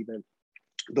believe in,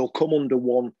 they'll come under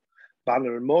one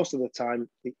banner. And most of the time,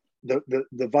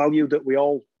 the value that we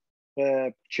all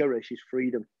cherish is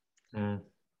freedom. And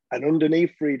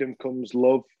underneath freedom comes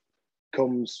love,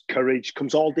 comes courage,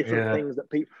 comes all different things that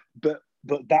people, but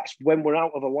that's when we're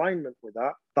out of alignment with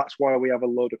that. That's why we have a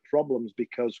load of problems,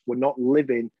 because we're not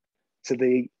living to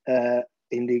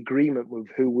in the agreement with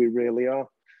who we really are.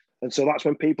 And so that's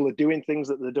when people are doing things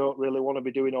that they don't really want to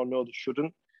be doing or know they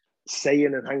shouldn't.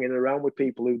 saying and hanging around with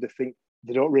people who they think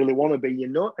they don't really want to be,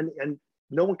 and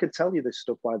no one can tell you this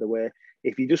stuff, by the way.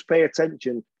 If you just pay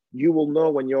attention, you will know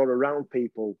when you're around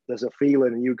people, there's a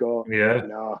feeling and you go,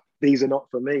 nah, these are not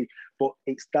for me. But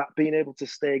it's that being able to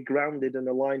stay grounded and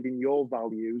aligned in your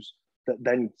values that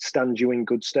then stands you in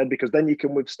good stead, because then you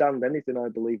can withstand anything, I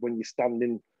believe, when you're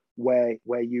standing where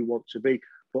you want to be.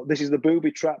 But this is the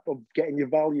booby trap of getting your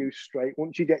values straight.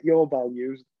 Once you get your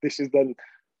values, this is then,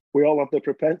 we all have the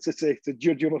propensity to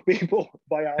judge other people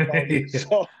by our values.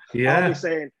 So I'll be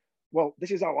saying, well,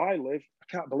 this is how I live. I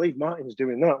can't believe Martin's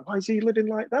doing that. Why is he living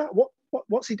like that?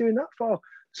 What's he doing that for?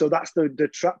 So that's the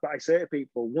trap that I say to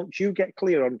people. Once you get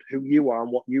clear on who you are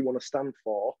and what you want to stand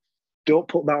for, don't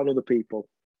put that on other people.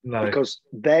 No. Because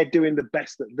they're doing the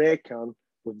best that they can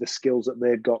with the skills that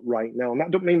they've got right now. And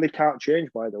that doesn't mean they can't change,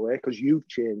 by the way, because you've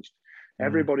changed.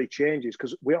 Everybody changes,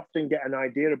 because we often get an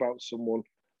idea about someone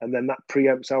and then that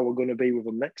preempts how we're going to be with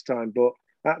them next time. But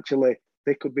actually,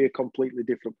 they could be a completely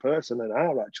different person and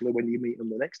are actually when you meet them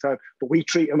the next time. But we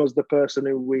treat them as the person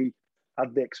who we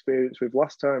had the experience with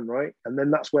last time, right? And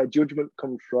then that's where judgment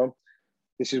comes from.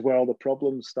 This is where all the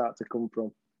problems start to come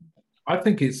from. I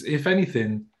think it's, if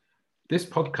anything, this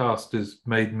podcast has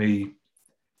made me,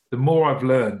 the more I've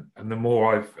learned and the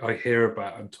more I hear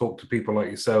about and talk to people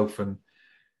like yourself, and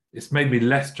it's made me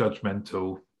less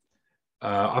judgmental.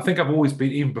 I think I've always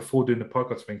been, even before doing the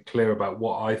podcast, been clear about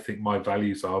what I think my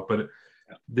values are, but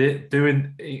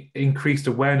doing increased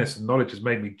awareness and knowledge has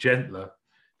made me gentler,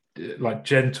 like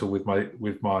gentle with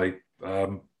my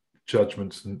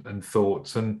judgments and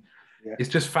thoughts. And it's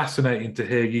just fascinating to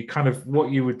hear you kind of,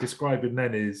 what you were describing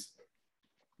then is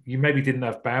you maybe didn't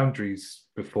have boundaries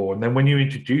before. And then when you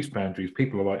introduce boundaries,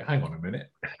 people are like, hang on a minute.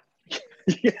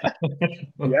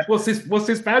 What's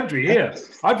this boundary here?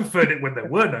 I preferred it when there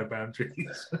were no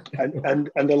boundaries. and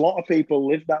a lot of people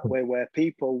live that way, where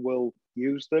people will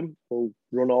use them, will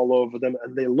run all over them,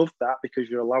 and they love that because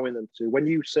you're allowing them to. When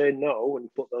you say no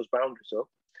and put those boundaries up,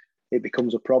 it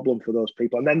becomes a problem for those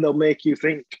people, and then they'll make you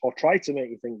think, or try to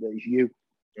make you think, that it's you.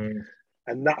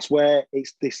 And that's where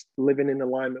it's this living in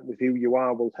alignment with who you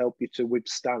are will help you to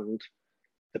withstand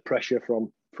the pressure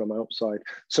from outside.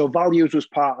 So values was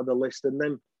part of the list. And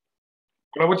then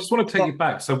I just want to take you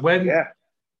back. So when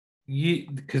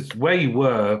because where you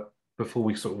were before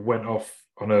we sort of went off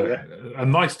on a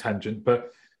nice tangent,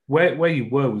 but where you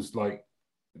were was like,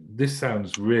 this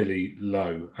sounds really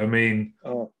low. I mean,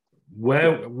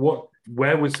 where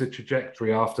was the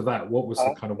trajectory after that? What was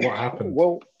the kind of, what happened?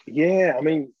 Well, I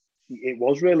mean, it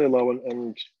was really low,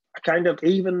 and I kind of,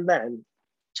 even then,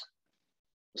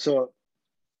 so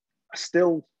I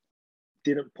still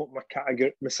didn't put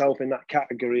myself in that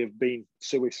category of being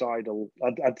suicidal.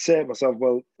 I'd say to myself,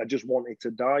 well, I just wanted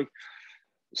to die.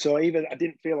 So even I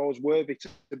didn't feel I was worthy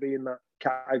to be in that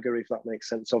category, if that makes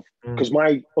sense. Because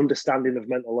my understanding of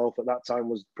mental health at that time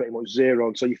was pretty much zero.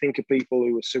 And so you think of people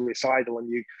who are suicidal,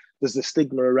 and there's the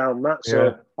stigma around that.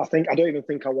 So I don't even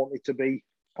think I wanted to be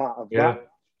part of that,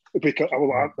 because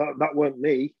that weren't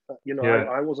me.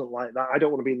 I wasn't like that. I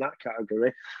don't want to be in that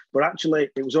category. But actually,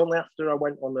 it was only after I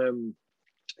went on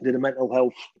did a mental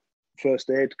health first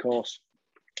aid course,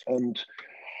 and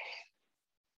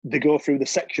they go through the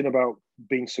section about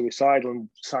being suicidal and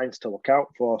signs to look out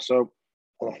for. So,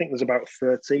 and I think there's about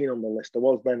 13 on the list. There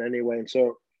was then anyway. And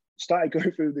so started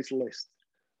going through this list,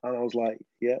 and I was like,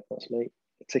 yeah, that's me,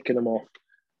 ticking them off.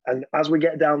 And as we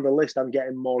get down the list, I'm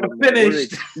getting more and more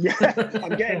worried.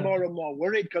 I'm getting more and more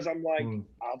worried, because I'm like,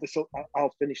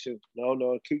 I'll finish soon.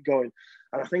 No, keep going.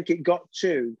 And I think it got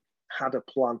to had a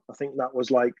plan. I think that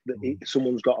was like,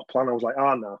 someone's got a plan. I was like,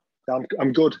 no,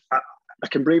 I'm good. I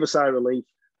can breathe a sigh of relief.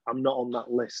 I'm not on that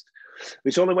list.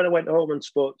 It's only when I went home and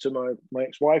spoke to my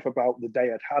ex-wife about the day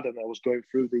I'd had, and I was going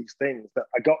through these things, that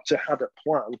I got to had a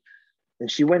plan. And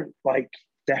she went like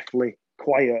deathly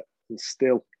quiet and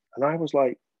still. And I was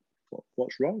like,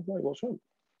 what's wrong? Like, what's wrong?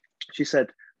 She said,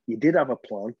 you did have a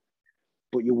plan,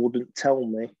 but you wouldn't tell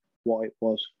me what it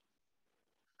was.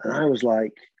 And I was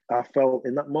like, I felt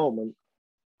in that moment,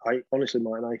 I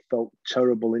felt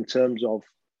terrible in terms of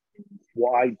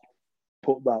what I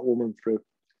put that woman through.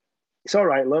 It's all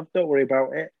right, love, don't worry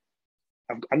about it.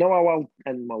 I know how I'll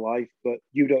end my life, but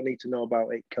you don't need to know about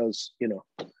it, because,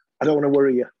 I don't want to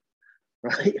worry you,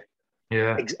 right?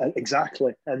 Yeah.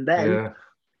 Exactly. And then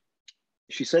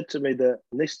she said to me that,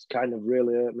 and this kind of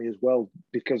really hurt me as well,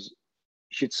 because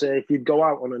she'd say, if you'd go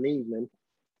out on an evening,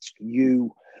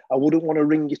 I wouldn't want to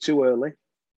ring you too early,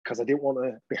 because I didn't want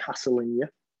to be hassling you,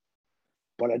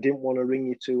 but I didn't want to ring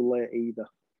you too late either,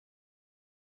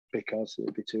 because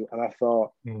it'd be too. And I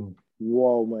thought,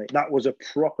 whoa, mate, that was a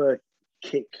proper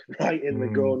kick right in the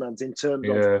gonads in terms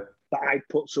of that I'd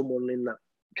put someone in that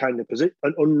kind of position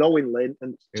unknowingly.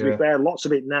 And to be fair, lots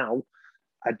of it now,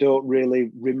 I don't really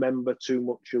remember too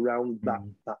much around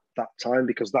that time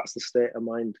because that's the state of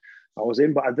mind I was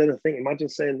in. But I didn't think, imagine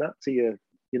saying that to your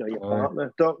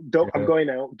partner. Don't. I'm going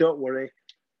out. Don't worry.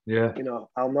 Yeah.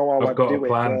 I'll know how I've got do a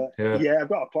plan. it. I've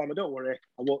got a plan. But don't worry.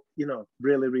 I won't.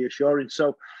 Really reassuring.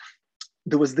 So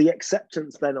there was the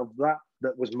acceptance then of that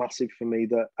was massive for me.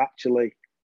 That actually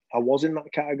I was in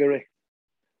that category,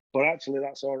 but actually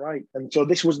that's all right. And so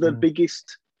this was the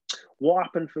biggest. What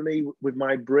happened for me with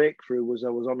my breakthrough was I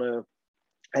was on a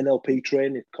NLP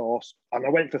training course, and I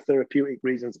went for therapeutic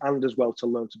reasons and as well to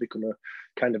learn to become a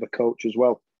kind of a coach as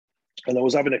well. And I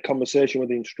was having a conversation with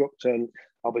the instructor, and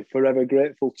I'll be forever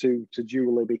grateful to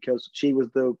Julie because she was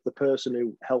the person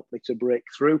who helped me to break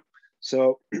through.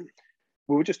 So we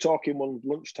were just talking one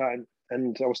lunchtime,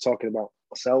 and I was talking about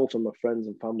myself and my friends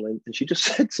and family, and she just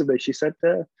said to me, she said,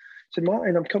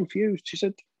 Martin, I'm confused. She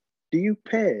said, do you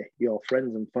pay your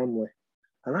friends and family?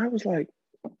 And I was like,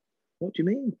 what do you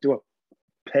mean? Do I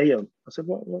pay them? I said,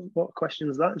 what question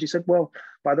is that? And she said, well,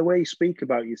 by the way you speak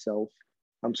about yourself,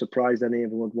 I'm surprised any of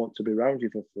them would want to be around you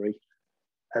for free.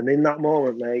 And in that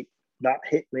moment, mate, that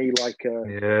hit me like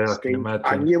a I can imagine.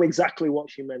 I knew exactly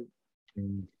what she meant.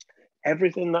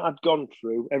 Everything that I'd gone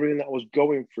through, everything that I was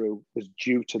going through was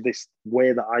due to this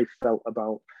way that I felt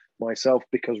about myself,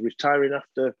 because retiring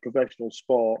after professional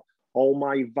sport, all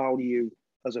my value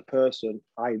as a person,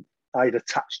 I'd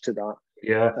attached to that.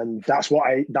 Yeah. And that's what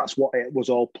it was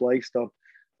all placed on.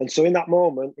 And so in that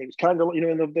moment, it was kind of, in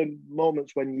the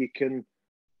moments when you can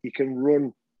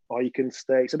run or you can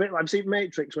stay. It's a bit like, I've seen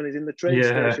Matrix when he's in the train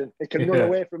station. He can run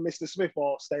away from Mr. Smith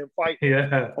or stay and fight.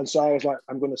 Yeah. And so I was like,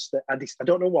 I'm going to stay. I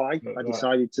don't know why. I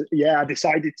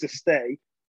decided to stay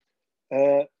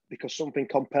because something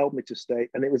compelled me to stay.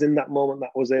 And it was in that moment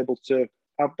that I was able to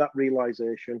have that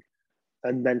realization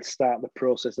and then start the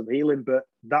process of healing. But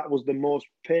that was the most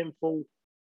painful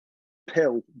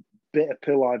bitter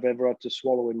pill I've ever had to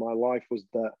swallow in my life, was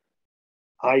that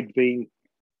I'd been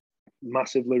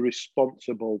massively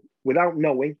responsible without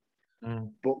knowing,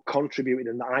 but contributing,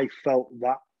 and that I felt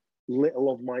that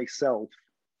little of myself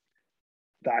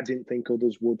that I didn't think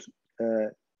others would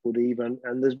even.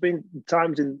 And there's been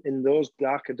times in those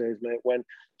darker days, mate, when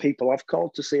people I've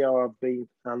called to see how I've been,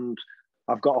 and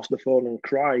I've got off the phone and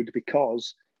cried,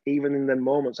 because even in them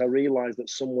moments I realized that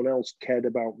someone else cared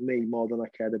about me more than I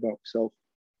cared about myself.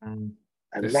 And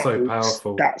it's so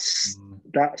powerful.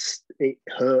 That's it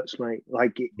hurts, mate.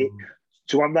 Like it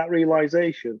to have that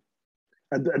realization,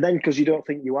 and then because you don't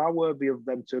think you are worthy of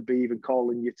them to be even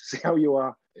calling you to see how you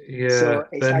are. Yeah. So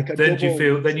it's then, like a then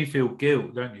double, you feel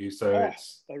guilt, don't you? So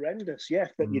it's horrendous. Yeah,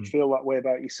 that you'd feel that way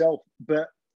about yourself. But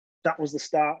that was the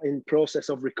starting process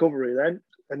of recovery then.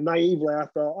 And naively, I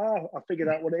thought, I figured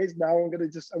out what it is now. I'm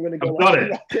going to go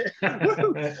like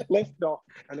it. Lift off.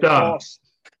 And of course,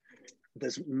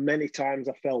 there's many times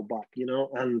I fell back,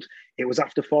 and it was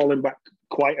after falling back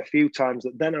quite a few times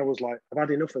that then I was like, I've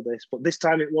had enough of this. But this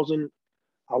time it wasn't,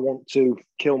 I want to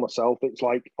kill myself. It's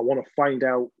like, I want to find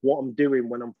out what I'm doing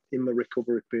when I'm in the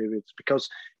recovery periods, because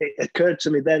it occurred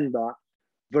to me then that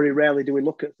very rarely do we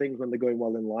look at things when they're going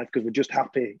well in life, because we're just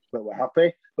happy that we're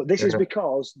happy. But this is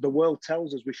because the world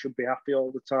tells us we should be happy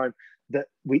all the time, that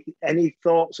any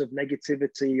thoughts of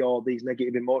negativity or these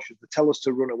negative emotions, they tell us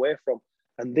to run away from.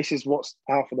 And this is what's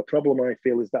half of the problem, I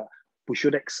feel, is that we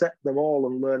should accept them all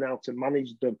and learn how to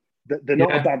manage them. They're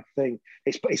not a bad thing.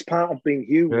 It's part of being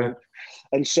human. Yeah.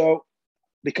 And so,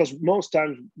 because most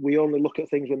times we only look at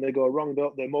things when they go wrong,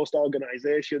 don't they? Most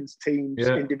organizations, teams,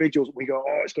 individuals, we go,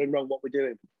 it's going wrong, what we're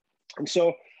doing. And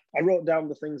so I wrote down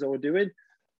the things I were doing,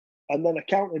 and then I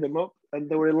counted them up, and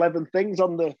there were 11 things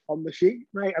on the sheet,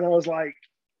 mate. And I was like,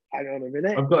 hang on a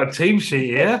minute. I've got a team sheet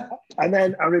here. And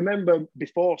then I remember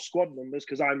before squad numbers,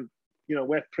 because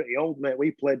we're pretty old, mate.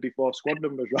 We played before squad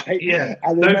numbers, right? Yeah.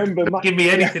 I remember don't give me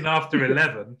anything after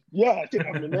 11. Yeah, I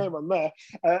didn't have my name on there.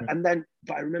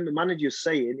 But I remember managers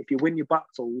saying, if you win your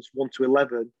battles 1 to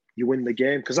 11, you win the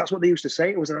game, because that's what they used to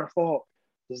say. And I thought,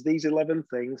 there's these 11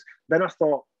 things. Then I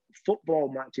thought, football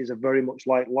matches are very much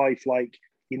like life. Like,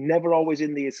 you're never always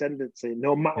in the ascendancy,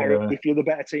 no matter if you're the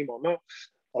better team or not.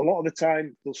 A lot of the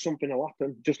time, there's something will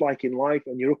happen, just like in life,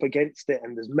 and you're up against it.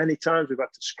 And there's many times we've had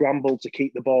to scramble to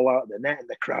keep the ball out of the net, and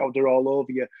the crowd are all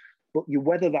over you. But you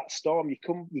weather that storm.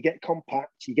 You get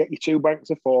compact. You get your 2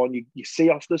 banks of 4, and you see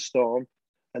off the storm,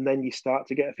 and then you start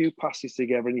to get a few passes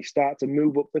together, and you start to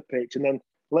move up the pitch. And then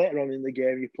later on in the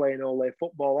game, you're playing all-day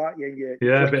football, aren't you?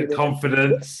 A bit of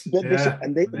confidence.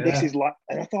 This is like,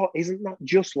 and I thought, isn't that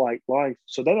just like life?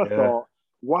 So then I thought,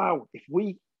 wow, if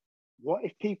we what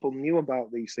if people knew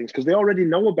about these things? Because they already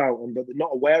know about them, but they're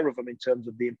not aware of them in terms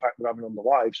of the impact they're having on their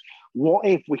lives. What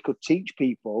if we could teach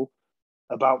people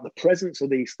about the presence of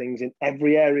these things in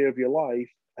every area of your life,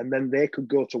 and then they could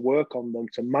go to work on them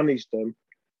to manage them?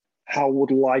 How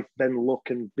would life then look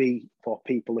and be for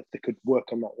people if they could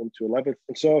work on that 1 to 11?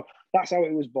 And so that's how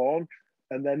it was born.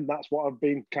 And then that's what I've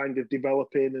been kind of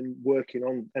developing and working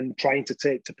on and trying to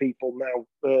take to people now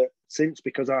since,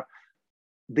 because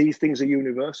these things are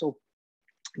universal.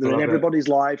 They're in everybody's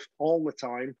life all the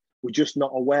time. We're just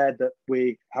not aware that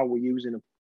how we're using them.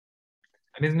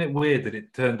 And isn't it weird that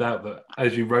it turned out that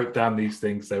as you wrote down these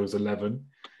things, there was 11?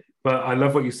 But I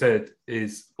love what you said,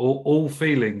 is all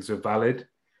feelings are valid.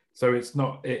 So it's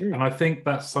not, and I think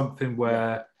that's something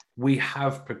where we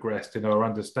have progressed in our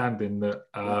understanding that,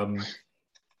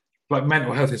 like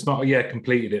mental health, it's not,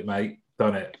 completed it, mate,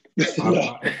 done it.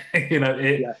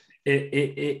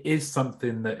 It is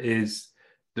something that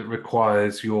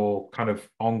requires your kind of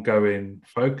ongoing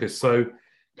focus. So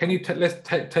can you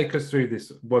take us through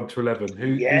this 1 to 11?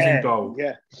 Who's in goal?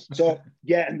 Yeah. So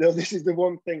this is the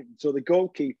one thing. So the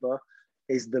goalkeeper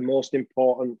is the most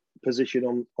important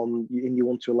position in your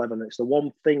 1 to 11. It's the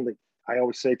one thing that I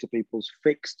always say to people is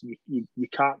fixed. You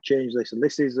can't change this, and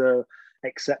this is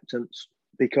acceptance,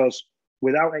 because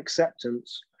without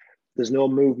acceptance, there's no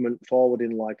movement forward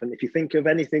in life. And if you think of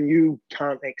anything you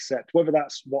can't accept, whether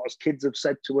that's what as kids have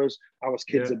said to us, how as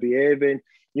kids are behaving,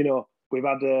 we've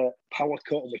had a power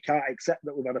cut and we can't accept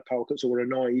that we've had a power cut, so we're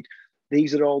annoyed.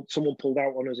 These are all, someone pulled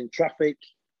out on us in traffic.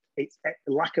 It's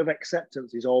lack of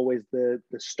acceptance is always the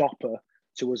stopper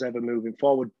to us ever moving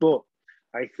forward. But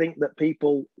I think that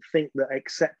people think that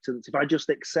acceptance, if I just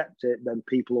accept it, then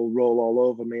people will roll all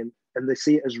over me, and they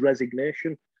see it as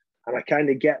resignation. And I kind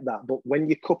of get that. But when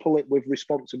you couple it with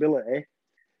responsibility,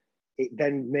 it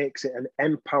then makes it an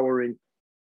empowering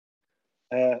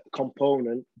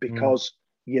component, because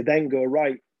you then go,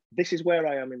 right, this is where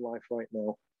I am in life right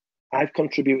now. I've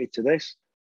contributed to this.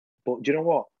 But do you know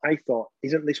what? I thought,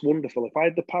 isn't this wonderful? If I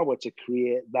had the power to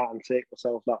create that and take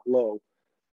myself that low,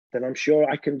 then I'm sure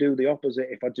I can do the opposite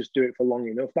if I just do it for long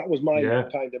enough. That was my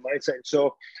kind of mindset.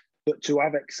 So, but to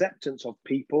have acceptance of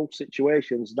people,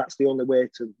 situations, that's the only way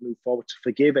to move forward, to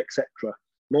forgive, etc.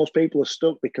 Most people are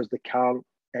stuck because they can't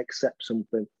accept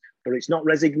something. But it's not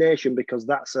resignation, because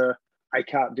that's I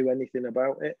can't do anything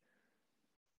about it.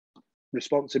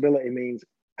 Responsibility means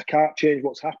I can't change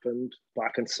what's happened, but I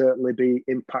can certainly be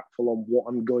impactful on what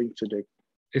I'm going to do.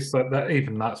 It's like that,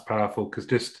 even that's powerful,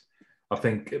 because I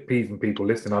think even people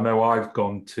listening, I know I've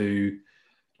gone to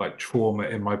like trauma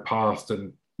in my past,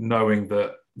 and knowing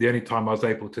that the only time I was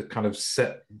able to kind of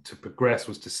progress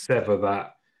was to sever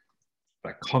that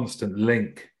constant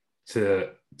link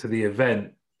to the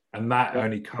event, and that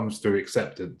only comes through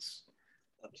acceptance.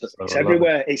 It's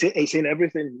everywhere. It's in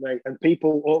everything, mate. And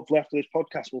people, hopefully after this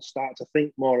podcast, will start to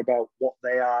think more about what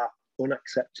they are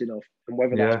unaccepting of, and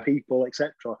whether that's people,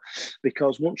 etc.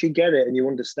 Because once you get it and you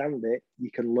understand it, you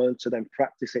can learn to then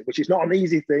practice it, which is not an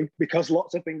easy thing, because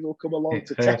lots of things will come along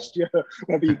to test you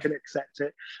whether you can accept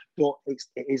it. But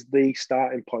it is the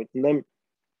starting point. And then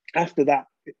after that,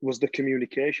 it was the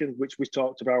communication, which we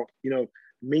talked about,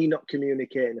 me not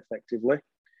communicating effectively,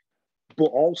 but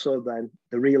also then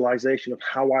the realization of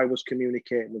how I was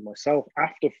communicating with myself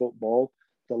after football,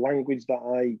 the language that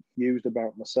I used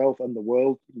about myself and the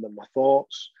world, and my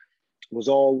thoughts, was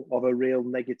all of a real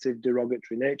negative,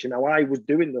 derogatory nature. Now, I was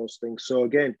doing those things. So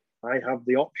again, I have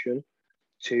the option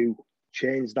to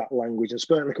change that language. And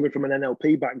certainly coming from an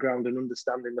NLP background and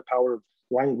understanding the power of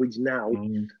language now,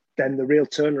 then the real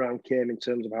turnaround came in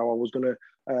terms of how I was going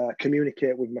to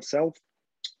communicate with myself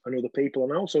and other people.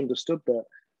 And I also understood that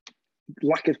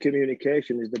lack of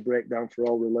communication is the breakdown for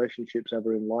all relationships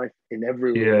ever in life, in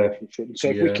every relationship. So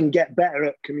if we can get better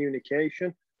at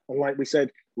communication, and like we said,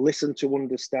 listen to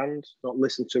understand, not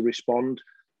listen to respond,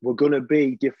 we're going to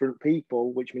be different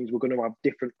people, which means we're going to have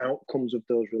different outcomes of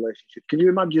those relationships. Can you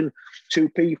imagine two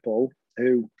people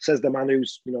who, says the man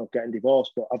who's getting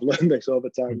divorced, but I've learned this over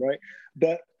time, right?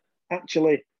 But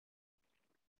actually,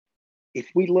 if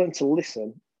we learn to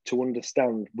listen, to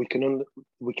understand, we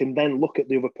can then look at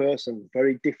the other person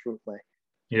very differently.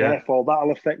 Therefore,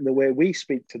 that'll affect the way we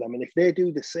speak to them. And if they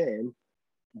do the same,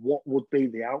 what would be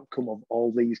the outcome of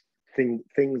all these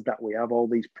things that we have, all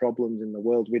these problems in the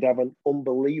world? We'd have an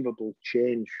unbelievable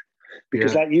change.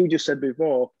 Because like you just said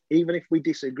before, even if we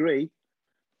disagree,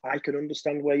 I can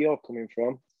understand where you're coming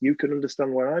from, you can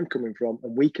understand where I'm coming from,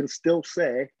 and we can still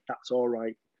say that's all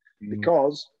right.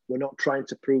 Because we're not trying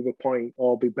to prove a point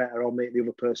or be better or make the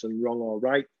other person wrong or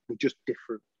right. We're just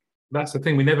different. That's the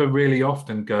thing. We never really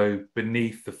often go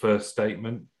beneath the first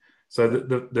statement. So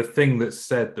the thing that's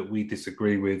said that we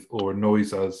disagree with or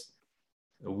annoys us,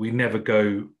 we never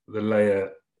go the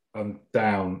layer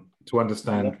down to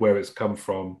understand where it's come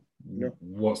from. No.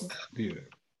 What's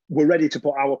We're ready to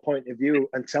put our point of view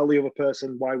and tell the other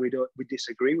person why we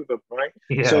disagree with them, right?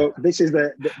 Yeah. So this is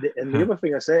and the other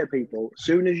thing I say to people: as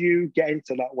soon as you get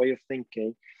into that way of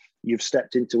thinking, you've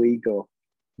stepped into ego.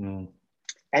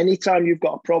 Anytime you've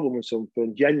got a problem with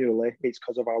something, generally it's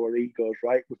because of our egos,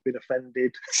 right? We've been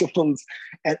offended,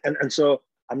 and so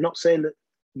I'm not saying that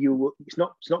it's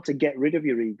not to get rid of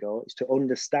your ego. It's to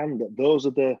understand that those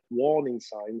are the warning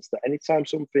signs that anytime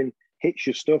something hits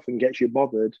your stuff and gets you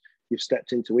bothered, you've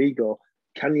stepped into ego.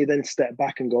 Can you then step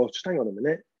back and go, just hang on a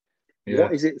minute,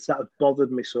 what is it that have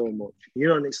bothered me so much?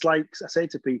 And it's like I say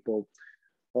to people,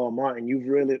 oh, Martin, you've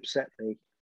really upset me.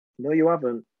 No, you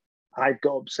haven't. I've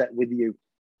got upset with you.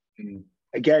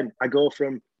 Again, I go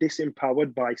from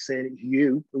disempowered by saying it's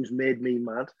you who's made me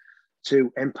mad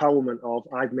to empowerment of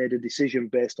I've made a decision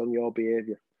based on your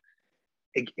behaviour.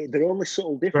 They're only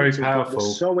subtle differences. Very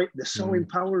powerful. They're so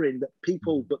empowering that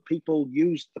people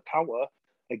use the power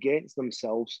against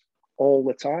themselves all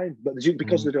the time, but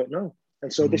because they don't know.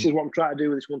 And so this is what I'm trying to do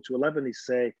with this 1 to 11 is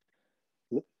say,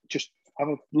 just have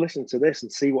a listen to this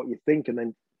and see what you think, and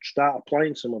then start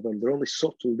applying some of them. They're only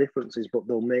subtle differences, but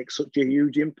they'll make such a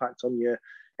huge impact on your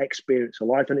experience of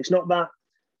life. And it's not that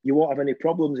you won't have any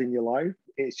problems in your life.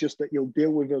 It's just that you'll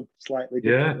deal with them slightly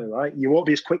differently, right? You won't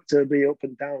be as quick to be up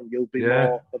and down. You'll be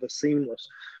more of a seamless.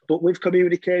 But with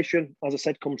communication, as I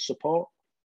said, comes support.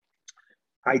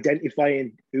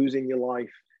 Identifying who's in your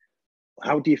life.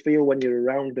 How do you feel when you're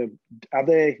around them? Are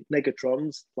they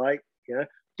Megatrons?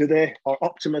 Do they, or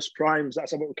Optimus Primes?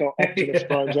 That's what we call Optimus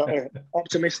Primes, or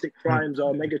optimistic primes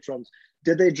or Megatrons.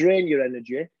 Do they drain your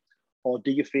energy, or do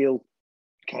you feel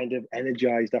kind of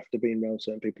energized after being around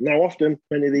certain people? Now, often,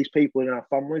 many of these people in our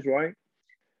families, right?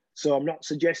 So I'm not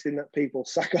suggesting that people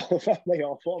sack all the family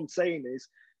off. What I'm saying is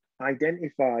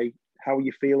identify how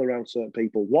you feel around certain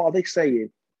people. What are they saying?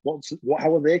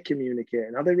 How are they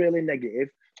communicating? Are they really negative,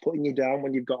 putting you down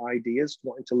when you've got ideas,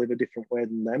 wanting to live a different way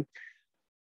than them?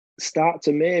 Start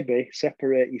to maybe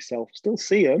separate yourself, still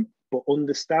see them, but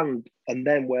understand and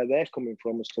then where they're coming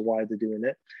from as to why they're doing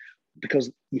it.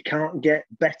 Because you can't get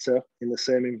better in the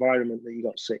same environment that you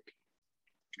got sick.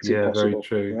 It's impossible, very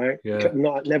true. Right? Yeah.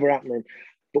 Never happening.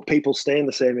 But people stay in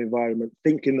the same environment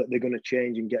thinking that they're going to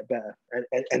change and get better. And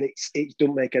it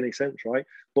doesn't make any sense, right?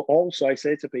 But also I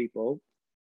say to people,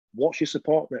 what's your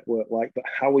support network like? But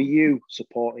how are you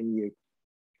supporting you?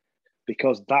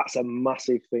 Because that's a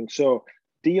massive thing. So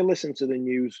do you listen to the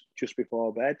news just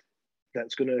before bed?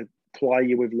 That's going to ply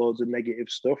you with loads of negative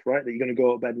stuff, right? That you're going to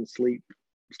go to bed and sleep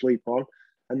on.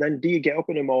 And then do you get up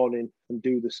in the morning and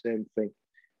do the same thing?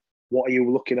 What are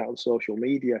you looking at on social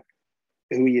media?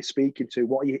 Who are you speaking to?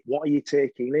 What are you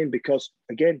taking in? Because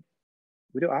again,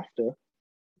 we don't have to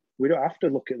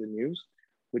look at the news.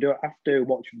 We don't have to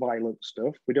watch violent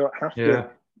stuff. We don't have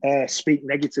to speak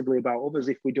negatively about others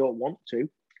if we don't want to.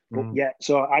 But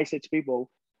so I say to people,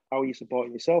 how are you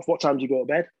supporting yourself? What time do you go to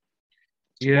bed?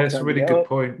 Yeah, it's a really good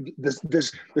point.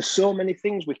 There's so many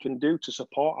things we can do to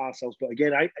support ourselves. But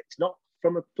again, it's not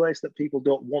from a place that people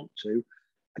don't want to.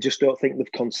 I just don't think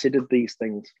they've considered these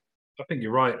things. I think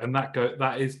you're right. And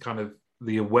that is kind of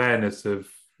the awareness of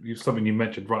something you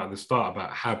mentioned right at the start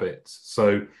about habits.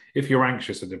 So if you're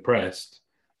anxious and depressed,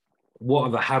 what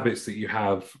are the habits that you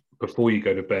have before you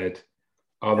go to bed?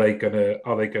 Are they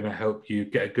gonna help you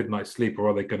get a good night's sleep, or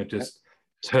are they gonna just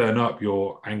turn up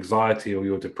your anxiety or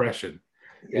your depression?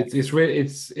 Yeah. It's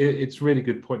really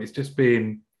good point. It's just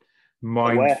being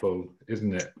mindful,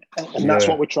 isn't it? And that's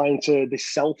what we're trying to, this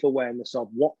self-awareness of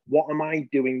what am I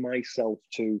doing myself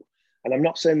to? And I'm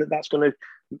not saying that that's going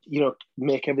to,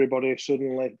 make everybody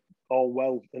suddenly all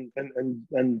well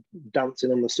and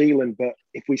dancing on the ceiling. But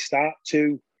if we start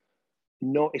to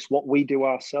notice what we do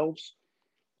ourselves,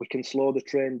 we can slow the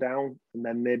train down and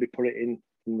then maybe put it in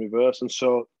reverse. And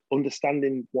so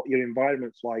understanding what your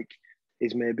environment's like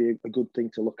is maybe a good thing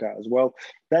to look at as well.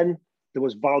 Then there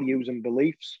was values and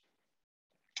beliefs,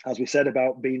 as we said,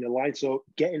 about being aligned. So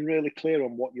getting really clear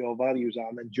on what your values are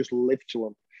and then just live to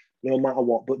them, no matter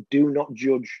what. But do not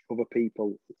judge other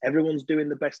people. Everyone's doing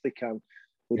the best they can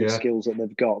with the skills that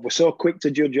they've got. We're so quick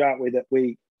to judge, aren't we? That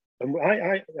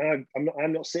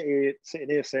I'm not sitting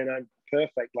here saying I'm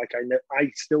perfect. Like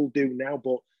I still do now,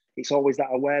 but it's always that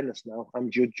awareness now.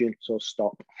 I'm judging, so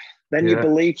stop. Then your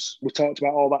beliefs. We talked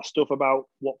about all that stuff about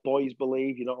what boys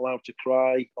believe. You're not allowed to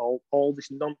cry. All this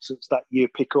nonsense that you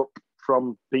pick up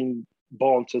from being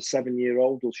born to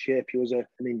 7-year-old will shape you as an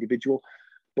individual.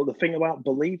 But the thing about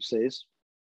beliefs is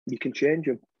you can change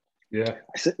them. Yeah.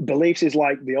 Beliefs is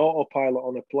like the autopilot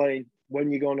on a plane.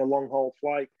 When you go on a long haul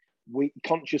flight,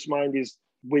 conscious mind is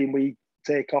when we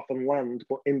take off and land,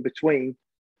 but in between,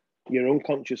 your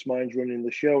unconscious mind's running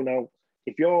the show. Now,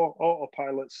 if your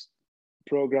autopilot's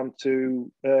programmed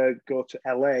to go to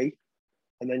LA,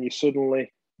 and then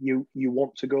you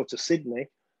want to go to Sydney,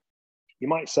 you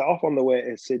might set off on the way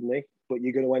to Sydney, but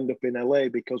you're going to end up in LA,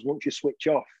 because once you switch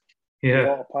off, the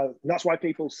autopilot, that's why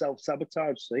people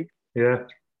self-sabotage, see? Yeah.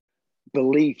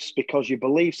 Beliefs, because your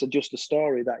beliefs are just a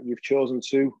story that you've chosen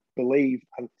to believe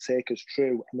and take as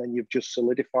true, and then you've just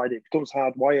solidified it. It becomes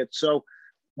hardwired. So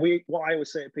what I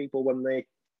always say to people when they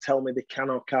tell me they can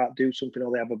or can't do something,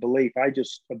 or they have a belief, I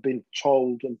just have been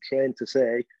told and trained to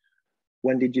say,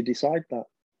 when did you decide that?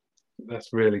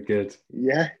 That's really good.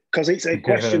 Yeah, because it's a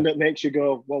question that makes you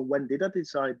go, well, when did I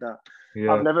decide that?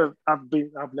 Yeah. I've never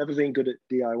been good at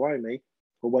DIY, me,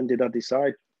 but when did I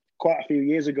decide? Quite a few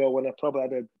years ago, when I probably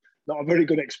had not a very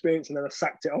good experience, and then I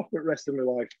sacked it off for the rest of my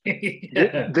life.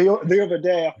 Yeah. The other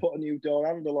day, I put a new door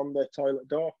handle on the toilet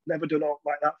door. Never done it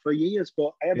like that for years,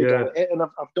 but I had to go with it, and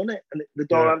I've done it, and the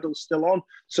door handle's still on.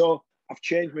 So I've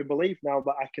changed my belief now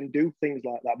that I can do things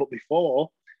like that. But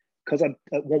before, because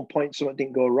at one point something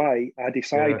didn't go right, I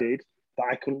decided that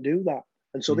I couldn't do that.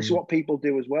 And so this is what people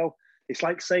do as well. It's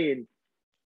like saying,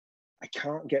 I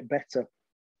can't get better.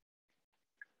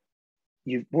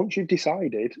 Once you've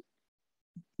decided,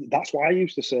 that's what I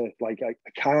used to say, like, I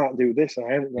can't do this, and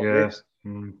I haven't got this.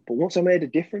 But once I made a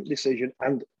different decision,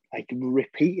 and I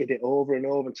repeated it over and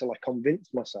over until I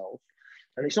convinced myself,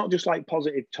 and it's not just like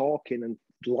positive talking and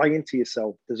lying to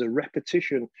yourself. There's a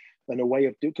repetition and a way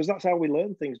of doing, because that's how we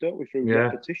learn things, don't we? Through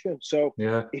repetition. So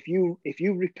if you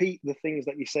repeat the things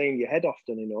that you say in your head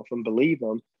often enough and believe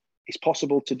them, it's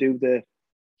possible to do the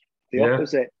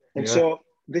opposite. And so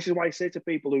this is why I say to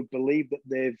people who believe that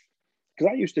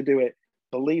because I used to do it,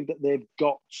 believe that they've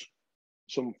got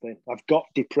something. I've got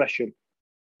depression.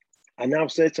 I now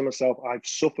say to myself, I've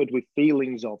suffered with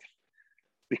feelings of,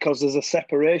 because there's a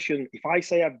separation. If I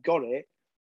say I've got it,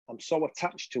 I'm so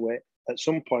attached to it, at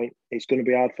some point, it's going to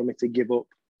be hard for me to give up,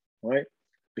 right?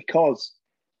 Because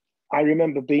I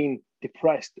remember being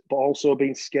depressed, but also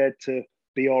being scared to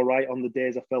be all right on the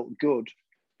days I felt good,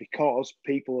 because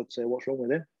people would say, what's wrong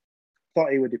with him?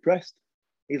 Thought he was depressed.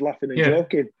 He's laughing and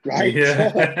joking, right?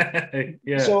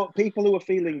 So people who are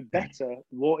feeling better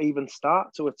won't even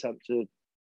start to attempt to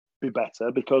be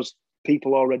better, because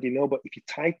people already know. But if you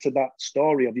tie to that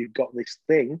story of you've got this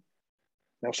thing,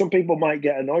 now some people might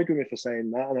get annoyed with me for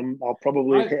saying that, and I'll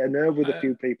probably hit a nerve with a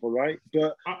few people, right?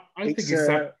 But I think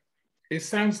it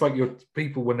sounds like you're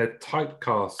people, when they're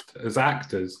typecast as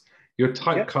actors, you're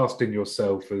typecasting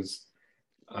yourself as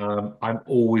I'm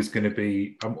always going to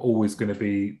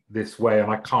be this way, and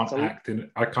I can't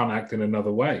act in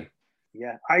another way.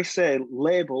 Yeah, I say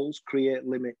labels create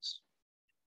limits.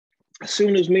 As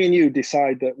soon as me and you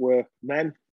decide that we're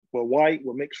men, we're white,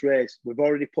 we're mixed race, we've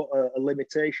already put a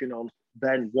limitation on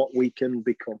then what we can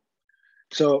become.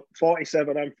 So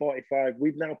 47, I'm 45.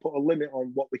 We've now put a limit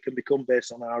on what we can become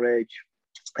based on our age.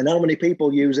 And how many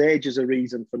people use age as a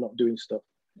reason for not doing stuff?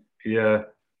 Yeah.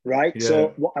 Right. Yeah.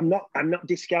 So I'm not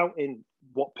discounting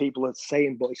what people are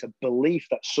saying, but it's a belief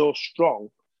that's so strong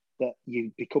that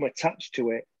you become attached to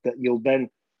it, that you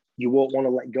won't want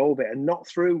to let go of it, and not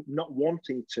through not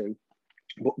wanting to,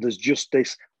 but there's just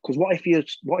this. Because what if your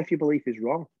belief is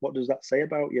wrong? What does that say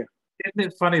about you?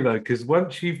 Isn't it funny though? Because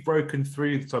once you've broken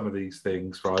through some of these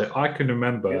things, right? I can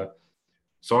remember.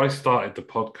 So I started the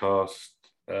podcast.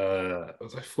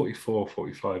 Was I 44,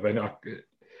 45? And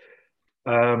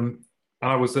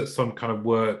I was at some kind of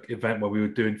work event where we were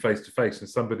doing face to face, and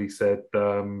somebody said,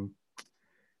 "I've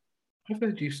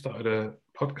heard you started a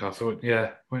podcast." I went,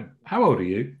 "Yeah." I went, "How old are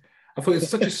you?" I thought it's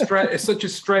such a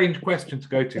strange question to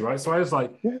go to, right? So I was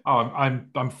like, "Oh,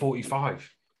 I'm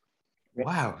 45."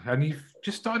 Wow, and you've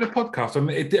just started a podcast.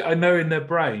 I know in their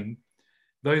brain,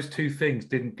 those two things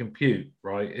didn't compute,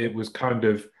 right? It was kind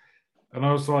of, and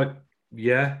I was like,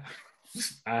 yeah.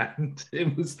 And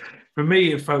it was, for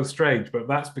me, it felt strange, but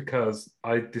that's because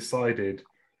I decided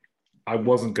I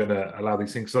wasn't going to allow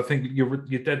these things. So I think you're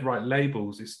dead right.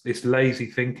 Labels, it's lazy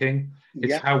thinking.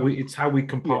 It's how we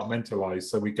compartmentalize.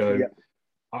 So we go,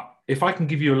 if I can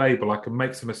give you a label, I can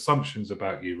make some assumptions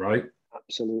about you, right?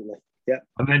 Absolutely. Yeah.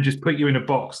 And then just put you in a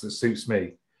box that suits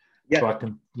me. Yeah. So I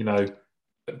can,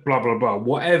 blah, blah, blah,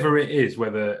 whatever it is,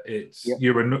 whether it's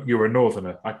you're a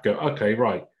northerner, I could go, okay,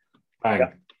 right, bang.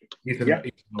 Yeah. He's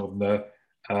a northerner,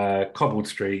 cobbled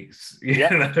streets,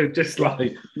 just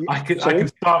like I can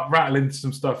start rattling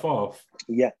some stuff off.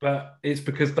 Yeah. But it's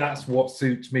because that's what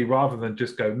suits me, rather than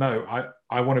just go, no,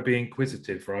 I want to be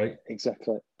inquisitive, right?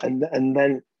 Exactly. And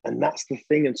that's the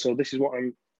thing. And so this is what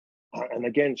and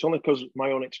again, it's only because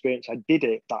my own experience, I did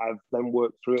it, that I've then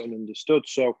worked through it and understood.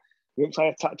 So once I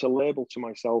attach a label to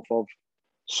myself of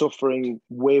suffering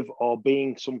with or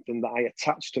being something that I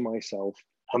attach to myself,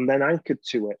 I'm then anchored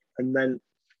to it. And then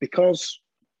because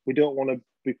we don't want to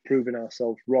be proving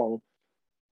ourselves wrong,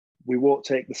 we won't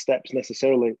take the steps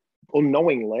necessarily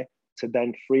unknowingly to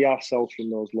then free ourselves from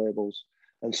those labels.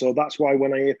 And so that's why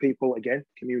when I hear people, again,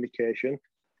 communication,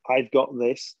 I've got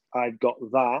this, I've got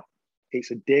that,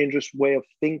 it's a dangerous way of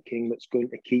thinking that's going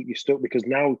to keep you stuck, because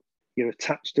now you're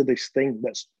attached to this thing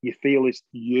that you feel is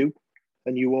you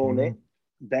and you own it.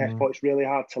 Therefore, it's really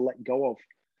hard to let go of.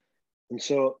 And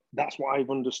so that's what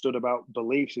I've understood about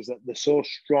beliefs, is that they're so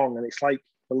strong, and it's like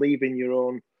believing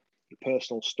your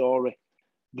personal story.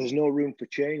 There's no room for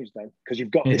change then, because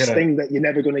you've got this thing that you're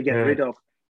never going to get rid of.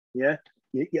 Yeah.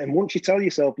 And once you tell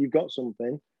yourself you've got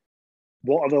something,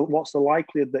 what's the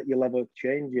likelihood that you'll ever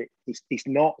change it? It's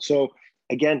not. So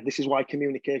again, this is why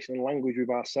communication and language with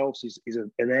ourselves is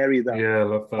an area that, I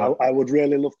love that. I would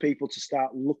really love people to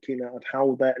start looking at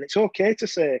how they're, and it's okay to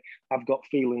say, I've got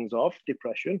feelings of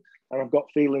depression and I've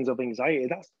got feelings of anxiety.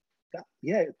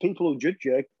 People who judge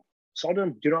you, sod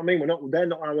them. Do you know what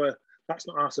I mean? That's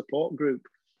not our support group.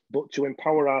 But to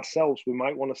empower ourselves, we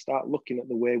might want to start looking at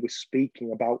the way we're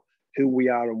speaking about who we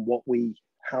are and what we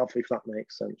have, if that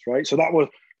makes sense, right? So that was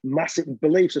massive.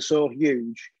 Beliefs are so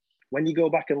huge. When you go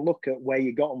back and look at where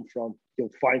you got them from, you'll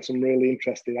find some really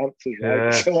interesting answers,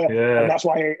 right? And that's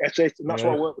why I say, and that's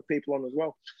why I work with people on as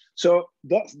well. So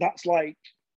that's like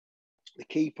the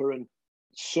keeper and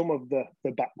some of the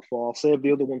back four. I'll save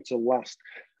the other one to last.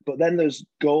 But then there's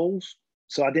goals.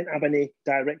 So I didn't have any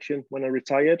direction when I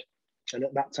retired. And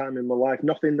at that time in my life,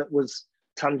 nothing that was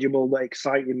tangible that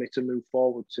excited me to move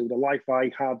forward to. The life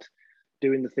I had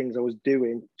doing the things I was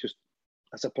doing, just,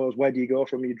 I suppose, where do you go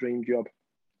from your dream job?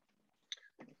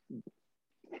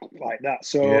 Like that.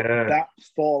 So that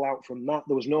fallout from that,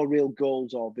 there was no real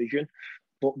goals or vision.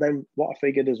 But then what I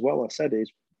figured as well, I said,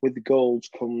 is with the goals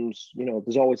comes,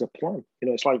 there's always a plan.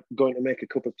 It's like going to make a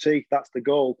cup of tea. That's the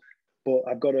goal. But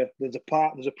there's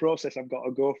a process I've got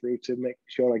to go through to make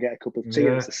sure I get a cup of tea.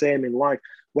 And it's the same in life.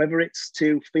 Whether it's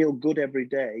to feel good every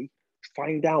day,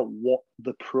 find out what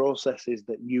the process is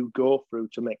that you go through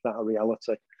to make that a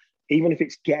reality. Even if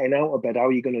it's getting out of bed, how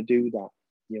are you going to do that?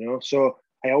 So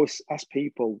I always ask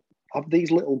people, have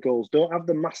these little goals. Don't have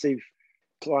the massive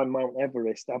climb Mount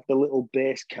Everest. Have the little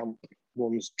base camp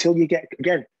ones till you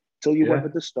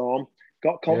weather the storm,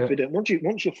 got confident. Once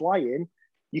you're flying,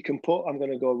 you can put, I'm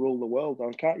going to go rule the world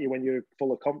on, can't you, when you're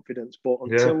full of confidence? But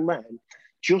until then,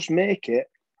 just make it.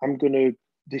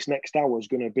 This next hour is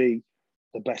going to be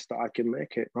the best that I can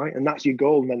make it, right? And that's your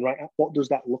goal. And then, right, what does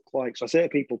that look like? So I say to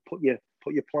people, put your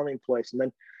plan in place. And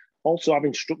then also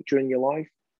having structure in your life.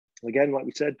 Again, like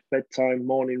we said, bedtime,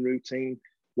 morning routine,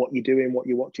 what you're doing, what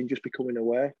you're watching, just becoming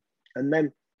aware. And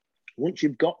then once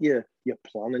you've got your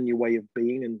plan and your way of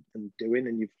being and doing,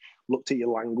 and you've looked at your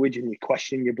language and you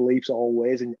question your beliefs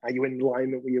always, and are you in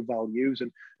alignment with your values,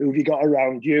 and who have you got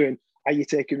around you, and are you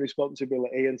taking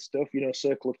responsibility and stuff,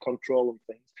 circle of control and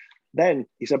things, then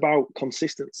it's about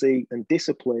consistency and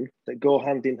discipline that go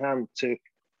hand in hand to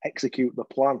execute the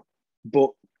plan. But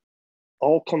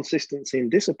all consistency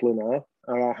and discipline are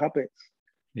our habits.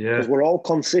 Because we're all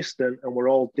consistent and we're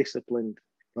all disciplined,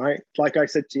 right? Like I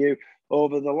said to you,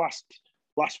 over the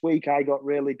last week, I got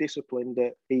really disciplined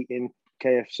at eating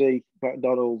KFC,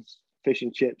 McDonald's, fish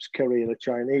and chips, curry, and the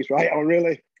Chinese, right? I'm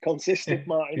really consistent,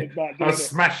 Martin. I was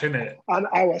smashing it. And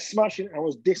I was smashing it. I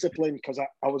was disciplined because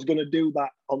I was going to do that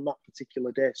on that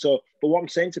particular day. So, but what I'm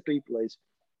saying to people is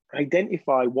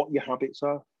identify what your habits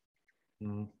are.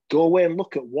 Go away and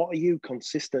look at what are you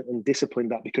consistent and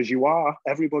disciplined at, because you are,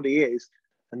 everybody is,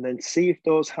 and then see if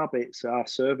those habits are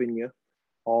serving you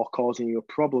or causing you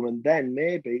a problem. And then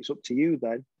maybe it's up to you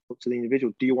then, up to the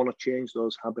individual. Do you want to change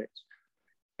those habits?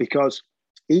 Because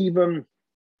even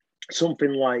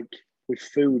something like with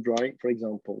food, right, for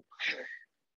example,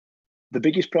 the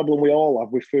biggest problem we all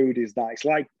have with food is that it's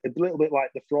like a little bit like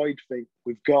the Freud thing.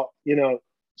 We've got,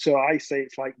 so I say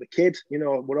it's like the kid,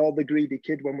 we're all the greedy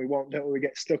kid when we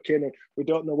get stuck in and we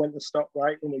don't know when to stop,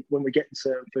 right, when we get to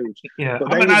certain foods. Yeah,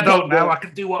 but I'm an adult now, I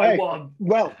can do what I want.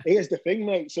 Well, here's the thing,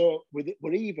 mate. So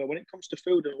we're either, when it comes to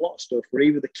food and a lot of stuff, we're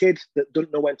either the kid that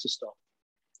doesn't know when to stop.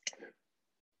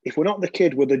 If we're not the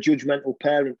kid, we're the judgmental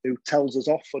parent who tells us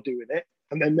off for doing it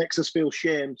and then makes us feel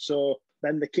shame. So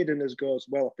then the kid in us goes,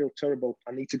 well, I feel terrible.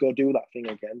 I need to go do that thing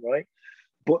again, right?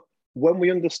 But when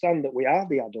we understand that we are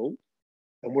the adult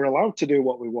and we're allowed to do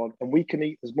what we want and we can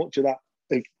eat as much of that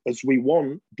as we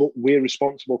want, but we're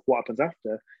responsible for what happens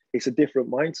after. It's a different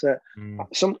mindset.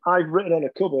 I've written on a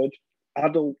cupboard,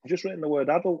 adult. I've just written the word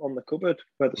adult on the cupboard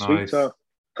where the sweets are,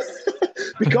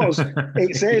 because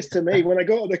it says to me when I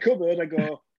go to the cupboard, I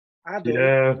go,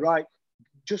 adult, right?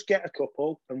 Just get a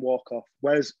couple and walk off.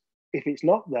 Whereas if it's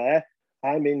not there,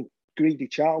 I'm in greedy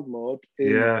child mode who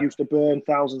used to burn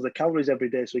thousands of calories every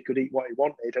day so he could eat what he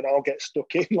wanted, and I'll get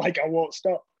stuck in like I won't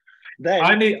stop. Then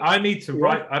I need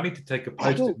to take a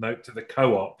post-it note to the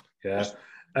co-op,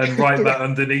 and write that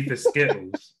underneath the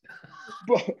Skittles.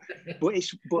 But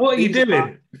what are you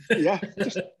doing?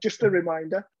 Just a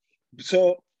reminder.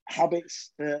 So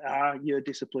habits are your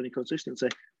discipline and consistency,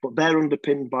 but they're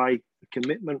underpinned by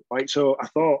commitment, right? So I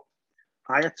thought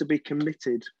I had to be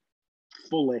committed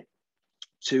fully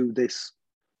to this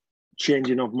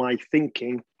changing of my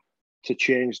thinking to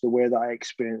change the way that I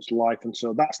experience life. And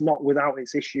so that's not without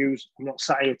its issues. I'm not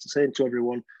sat here to saying to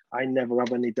everyone, I never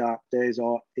have any dark days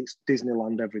or it's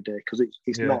Disneyland every day, because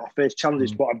it's not. I face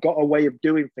challenges, but I've got a way of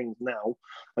doing things now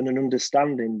and an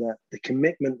understanding that the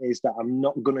commitment is that I'm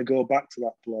not going to go back to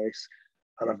that place,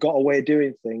 and I've got a way of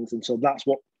doing things. And so that's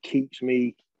what keeps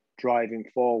me driving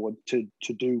forward to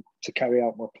carry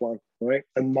out my plan, right?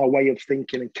 And my way of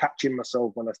thinking and catching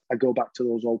myself when I go back to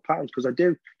those old patterns,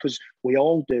 because we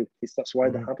all do. That's why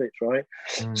the habits, right?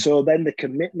 So then the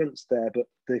commitment's there, but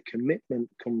the commitment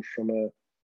comes from a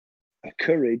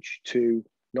courage to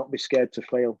not be scared to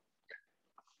fail.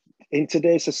 In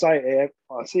today's society,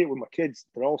 I see it with my kids,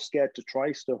 they're all scared to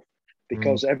try stuff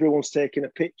because everyone's taking a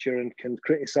picture and can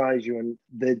criticize you, and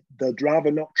they'd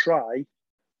rather not try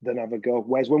than have a go.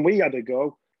 Whereas when we had a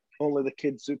go, only the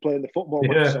kids who play in the football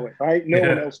match saw it, right? No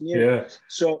one else knew.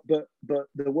 So, but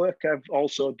the work I've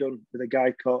also done with a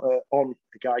guy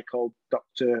called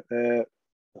Dr.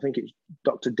 I think it's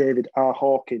Dr. David R.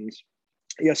 Hawkins.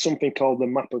 He has something called the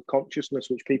Map of Consciousness,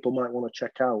 which people might want to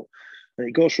check out. And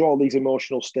it goes through all these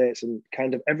emotional states, and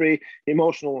kind of every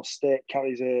emotional state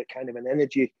carries a kind of an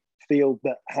energy field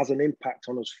that has an impact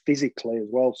on us physically as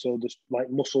well. So there's like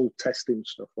muscle testing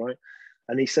stuff, right?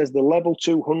 And he says the level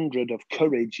 200 of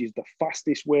courage is the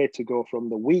fastest way to go from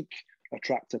the weak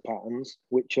attractor patterns,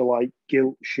 which are like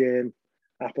guilt, shame,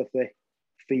 apathy,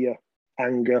 fear,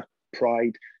 anger,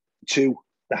 pride, to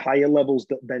the higher levels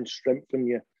that then strengthen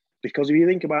you. Because if you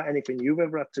think about anything you've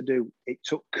ever had to do, it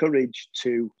took courage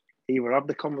to either have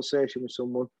the conversation with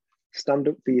someone, stand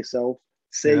up for yourself,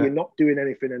 say you're not doing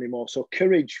anything anymore. So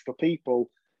courage for people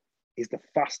is the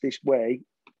fastest way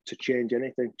to change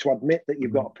anything, to admit that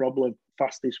you've got a problem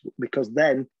fastest, because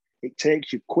then it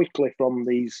takes you quickly from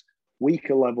these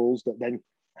weaker levels that then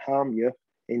harm you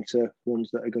into ones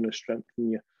that are going to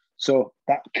strengthen you. So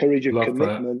that courage of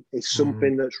commitment is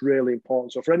something that's really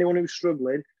important. So for anyone who's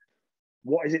struggling,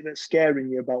 what is it that's scaring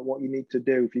you about what you need to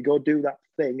do? If you go do that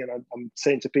thing, and I'm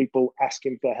saying to people,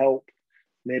 asking for help,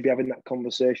 maybe having that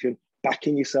conversation,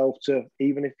 backing yourself to,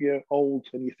 even if you're old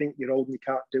and you think you're old and you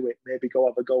can't do it, maybe go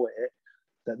have a go at it.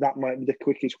 That might be the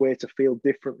quickest way to feel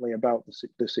differently about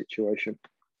the situation.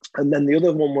 And then the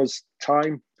other one was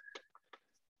time.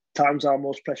 Time's our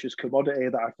most precious commodity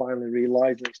that I finally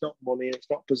realised. And it's not money, it's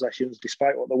not possessions,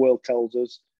 despite what the world tells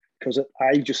us, because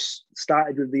I just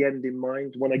started with the end in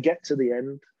mind. When I get to the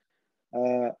end,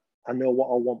 I know what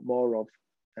I want more of,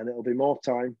 and it'll be more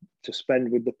time to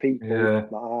spend with the people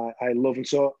that I love. And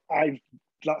so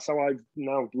that's how I've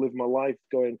now lived my life,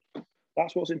 going,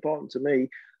 that's what's important to me.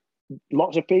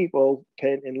 Lots of people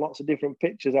painting lots of different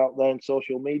pictures out there in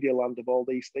social media land of all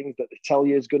these things that they tell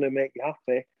you is going to make you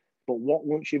happy. But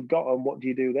once you've got them, what do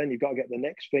you do then? You've got to get the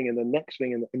next thing and the next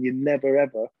thing, and you're never,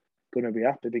 ever going to be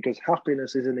happy, because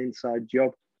happiness is an inside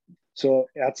job. So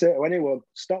I'd say to anyone,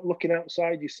 stop looking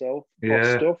outside yourself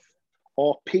for stuff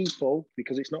or people,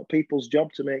 because it's not people's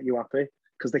job to make you happy,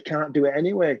 because they can't do it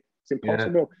anyway. It's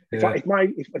impossible.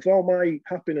 If all my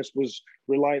happiness was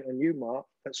reliant on you, Mark,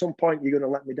 at some point you're going to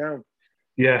let me down.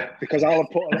 Because I'll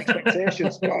have put on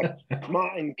expectations. God,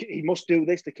 Martin, he must do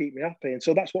this to keep me happy. And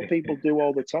so that's what people do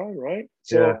all the time, right?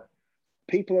 So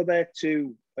people are there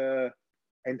to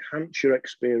enhance your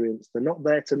experience. They're not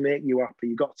there to make you happy.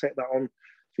 You've got to take that on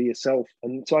for yourself.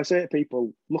 And so I say to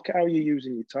people, look at how you're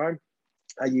using your time.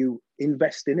 Are you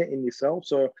investing it in yourself?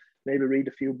 So maybe read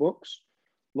a few books,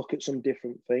 look at some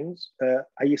different things.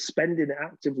 Are you spending it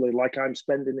actively, like I'm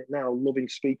spending it now, loving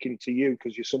speaking to you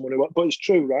because you're someone who... But it's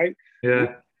true, right?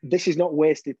 This is not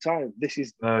wasted time. This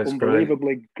is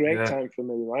unbelievably great time for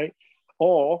me, right?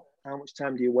 Or how much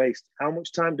time do you waste? How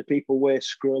much time do people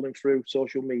waste scrolling through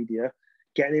social media,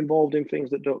 getting involved in things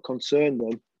that don't concern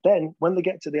them? Then when they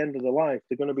get to the end of their life,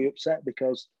 they're going to be upset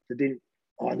because they didn't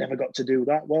oh, I never got to do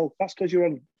that. Well, that's because you're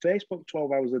on Facebook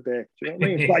 12 hours a day. Do you know what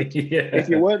I mean? Like, Yeah. if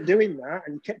you weren't doing that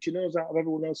and you kept your nose out of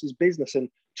everyone else's business and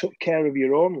took care of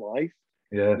your own life,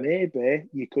 Yeah. maybe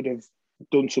you could have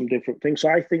done some different things. So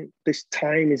I think this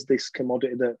time is this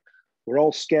commodity that we're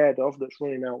all scared of, that's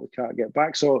running out, we can't get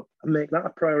back. So make that a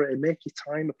priority, make your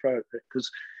time a priority. Because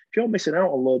if you're missing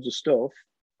out on loads of stuff,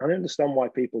 I understand why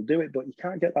people do it, but you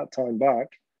can't get that time back.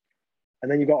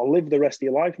 And then you've got to live the rest of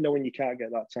your life knowing you can't get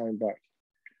that time back.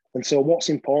 And so what's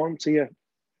important to you?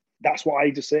 That's what I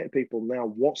just say to people now.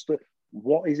 What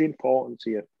is important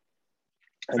to you?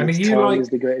 And time is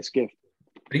the greatest gift.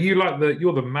 Are you like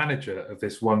you're the manager of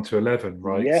this 1 to 11,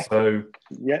 right? Yeah. So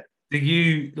yeah. Do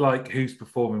you like who's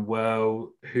performing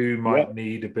well, who might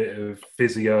need a bit of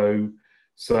physio?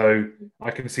 So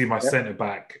I can see my centre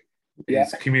back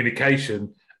is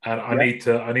communication, and I need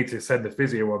to send the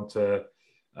physio on to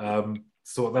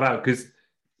sort that out, because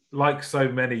like so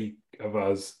many of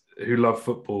us who love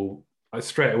football,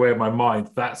 straight away in my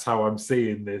mind, that's how I'm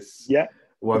seeing this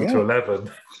 1 to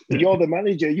 11. You're the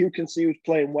manager, you can see who's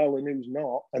playing well and who's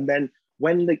not. And then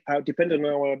when depending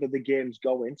on however the game's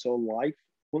going, so life,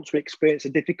 once we experience a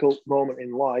difficult moment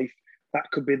in life,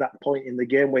 that could be that point in the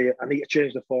game where I need to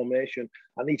change the formation.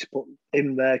 I need to put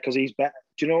him there because he's better.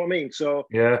 Do you know what I mean? So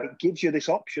it gives you this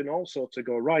option also to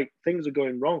go, right, things are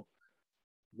going wrong.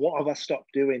 What have I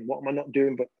stopped doing? What am I not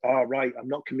doing? But, right, I'm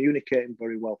not communicating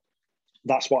very well.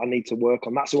 That's what I need to work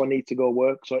on. That's who I need to go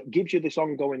work. So it gives you this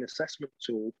ongoing assessment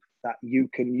tool that you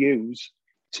can use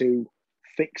to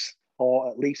fix or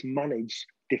at least manage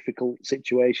difficult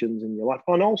situations in your life.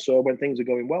 And also when things are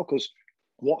going well, because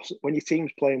when your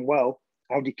team's playing well,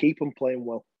 how do you keep them playing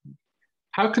well?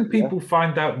 How can people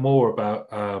find out more about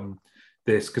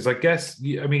this? Because I guess,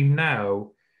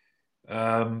 now,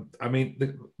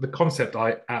 the concept,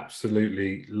 I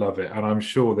absolutely love it. And I'm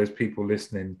sure there's people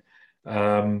listening.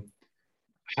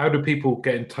 How do people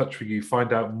get in touch with you,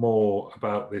 find out more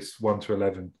about this 1 to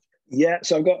 11? Yeah,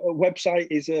 so I've got a website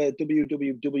is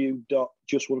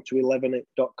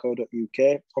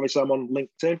www.just1to11it.co.uk. Obviously, I'm on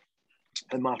LinkedIn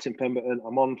and Martin Pemberton.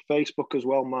 I'm on Facebook as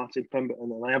well, Martin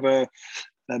Pemberton, and I have a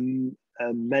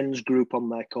men's group on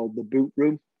there called The Boot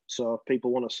Room. So if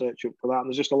people want to search up for that, and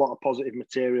there's just a lot of positive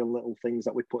material, little things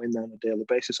that we put in there on a daily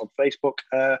basis on Facebook.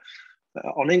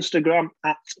 On Instagram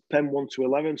at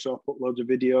Pem1to11, so I put loads of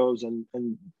videos and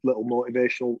little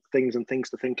motivational things and things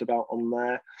to think about on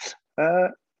there.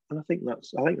 And I think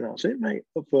that's it, mate,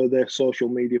 for the social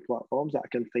media platforms that I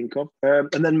can think of.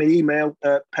 And then my email,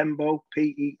 Pembo,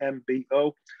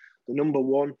 Pembo, the number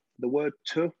 1, the word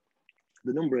 2,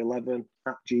 the number 11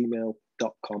 at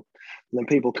gmail.com. And then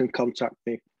people can contact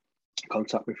me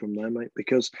from there, mate,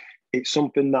 because it's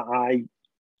something that I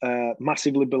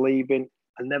massively believe in.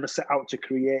 I never set out to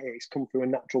create it. It's come through a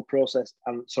natural process,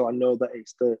 and so I know that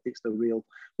it's the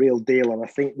real deal. And I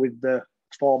think with the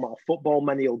format of football,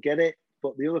 many will get it.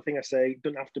 But the other thing I say, it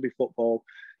doesn't have to be football.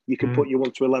 You can put your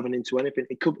 1 to 11 into anything.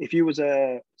 It could, if you was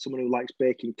someone who likes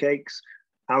baking cakes,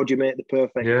 how do you make the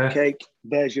perfect cake?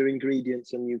 There's your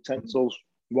ingredients and utensils.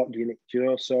 What do you need? You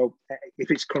know, so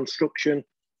if it's construction,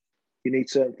 you need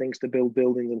certain things to build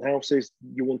buildings and houses.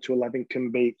 Your 1 to 11 can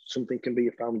be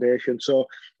a foundation. So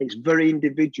it's very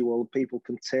individual. People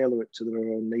can tailor it to their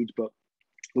own needs. But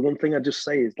the one thing I just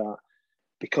say is that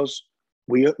because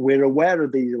we're aware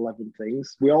of these 11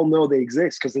 things, we all know they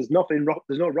exist, because there's no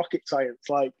rocket science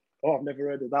like, oh, I've never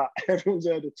heard of that. Everyone's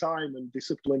heard of time and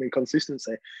discipline and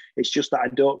consistency. It's just that I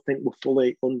don't think we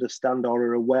fully understand or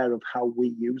are aware of how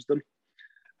we use them.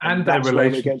 And their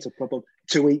relation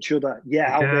to each other.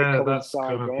 How they coincide,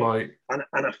 kind of right? And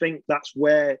I think that's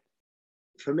where,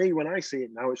 for me, when I see it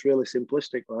now, it's really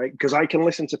simplistic, right? Because I can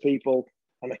listen to people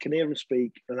and I can hear them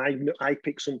speak, and I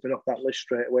pick something off that list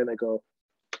straight away, and I go,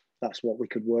 that's what we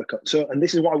could work on. So, and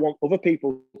this is what I want other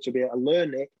people to be able to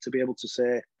learn it, to be able to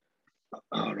say,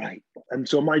 all right. And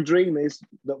so my dream is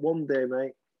that one day,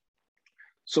 mate,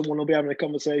 someone will be having a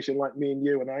conversation like me and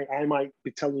you, and I might be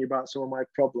telling you about some of my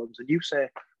problems, and you say,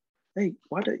 hey,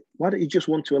 why don't you just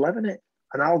 1 to 11 it?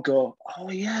 And I'll go, oh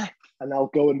yeah. And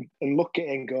I'll go and look at it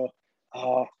and go,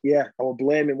 oh yeah, I was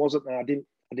blaming, wasn't I? I didn't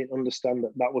understand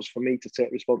that was for me to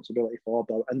take responsibility for.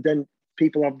 And then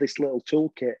people have this little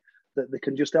toolkit that they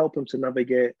can just help them to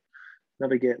navigate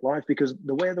life. Because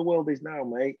the way the world is now,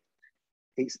 mate,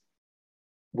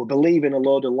 we're believing a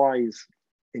load of lies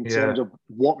in terms of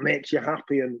what makes you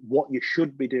happy and what you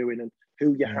should be doing and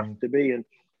who you have to be. And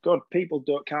God, people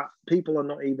are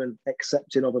not even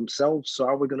accepting of themselves. So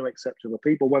how are we going to accept other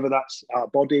people? Whether that's our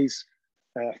bodies,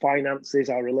 finances,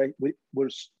 our we're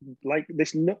like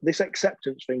this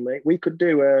acceptance thing, mate. We could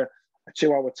do a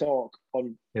 2-hour talk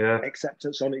on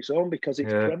acceptance on its own, because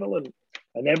it's prevalent,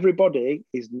 and everybody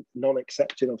is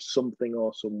non-accepting of something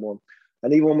or someone.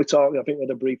 And even when we talk, I think we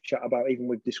had a brief chat about even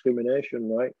with discrimination,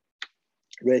 right?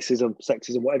 Racism,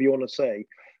 sexism, whatever you want to say,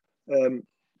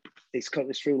 it's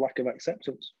through lack of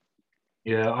acceptance.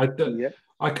 Yeah,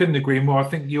 I couldn't agree more. I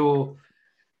think the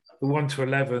 1 to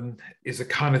 11 is a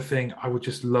kind of thing I would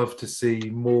just love to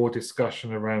see more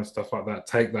discussion around stuff like that.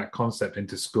 Take that concept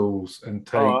into schools and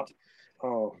take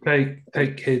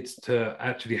kids to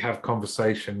actually have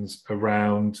conversations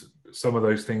around some of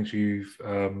those things you've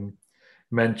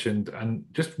mentioned, and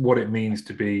just what it means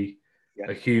to be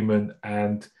a human,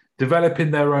 and developing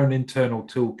their own internal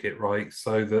toolkit, right?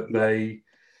 So that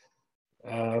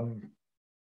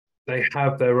they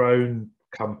have their own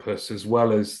compass, as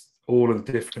well as all of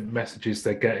the different messages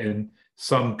they're getting,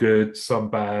 some good, some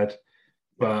bad,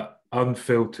 but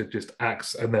unfiltered, just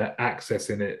and they're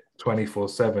accessing it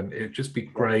 24/7. It'd just be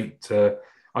great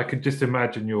I could just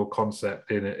imagine your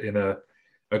concept in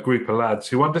a group of lads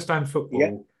who understand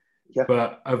football,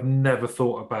 but I've never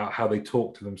thought about how they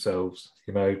talk to themselves,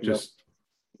 It's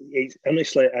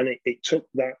honestly, and it took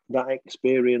that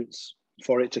experience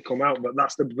for it to come out, but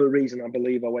that's the reason I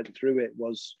believe I went through it,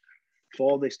 was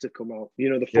for this to come out.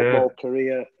 The football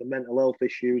career, the mental health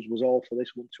issues, was all for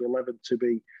this 1 to 11 to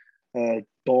be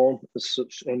born as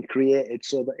such and created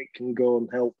so that it can go and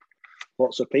help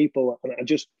lots of people. And I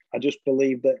just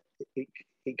believe that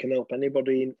it can help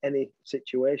anybody in any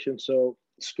situation. So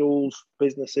schools,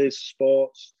 businesses,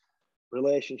 sports,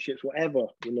 relationships, whatever,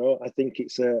 I think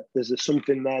there's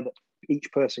something there that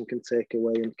each person can take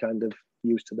away and kind of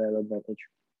use to their advantage.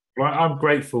 Well, I'm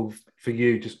grateful for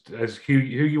you, just as who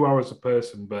you are as a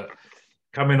person, but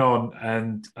coming on,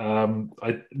 and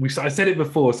I said it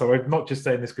before, so I'm not just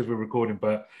saying this because we're recording,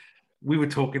 but we were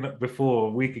talking before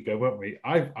a week ago, weren't we?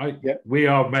 We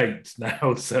are mates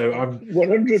now, so I'm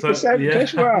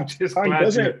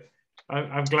 100%.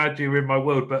 I'm glad you're in my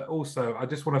world, but also I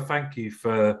just want to thank you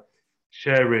for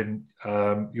sharing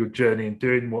your journey and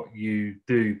doing what you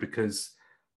do, because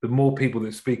the more people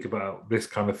that speak about this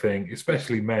kind of thing,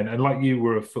 especially men, and like you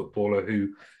were a footballer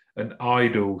an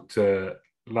idol to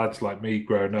lads like me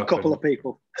growing up. A couple of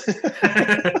people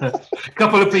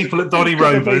at Donny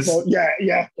Rovers.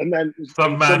 Yeah. And then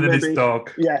some man and his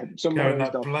dog. Yeah, some man and his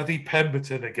dog. Bloody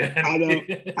Pemberton again. I know.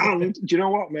 And do you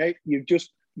know what, mate? You've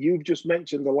just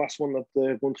mentioned the last one of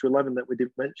the 1 to 11 that we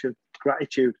didn't mention,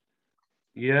 gratitude.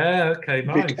 Yeah, okay,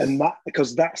 nice.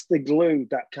 Because that's the glue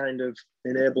that kind of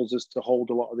enables us to hold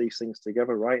a lot of these things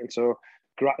together, right? And so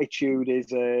gratitude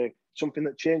is something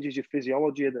that changes your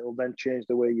physiology, that will then change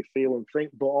the way you feel and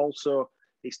think, but also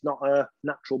it's not a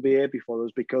natural behavior for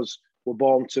us, because we're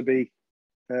born to be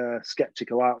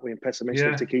skeptical, aren't we, and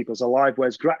pessimistic to keep us alive,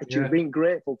 whereas gratitude, being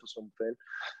grateful for something,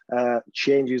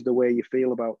 changes the way you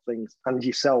feel about things and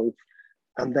yourself.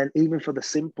 And then even for the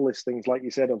simplest things, like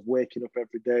you said, of waking up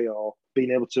every day or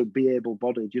being able to be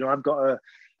able-bodied. I've got a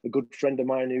good friend of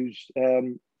mine who's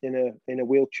in a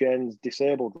wheelchair and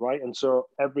disabled, right? And so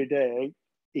every day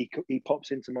he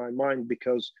pops into my mind,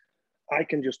 because I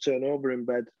can just turn over in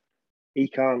bed. He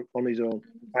can't on his own.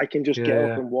 I can just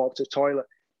get up and walk to the toilet.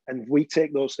 And we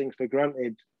take those things for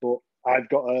granted, but I've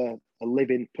got a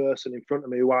living person in front of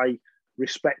me who I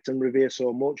respect and revere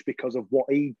so much because of what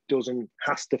he does and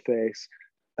has to face.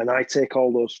 And I take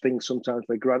all those things sometimes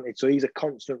for granted. So he's a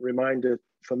constant reminder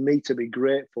for me to be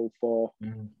grateful for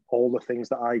all the things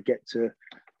that I get to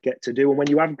do. And when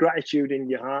you have gratitude in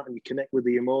your heart and you connect with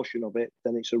the emotion of it,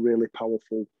 then it's a really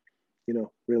powerful,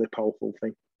 really powerful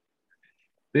thing.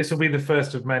 This will be the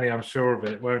first of many, I'm sure of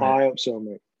it, won't it? I hope so,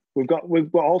 mate. We've got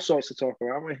all sorts to talk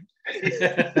about, haven't we?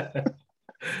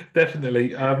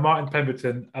 Definitely. Martin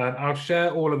Pemberton, and I'll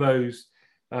share all of those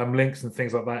links and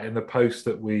things like that in the post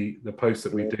that we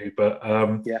do. But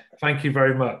thank you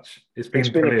very much. It's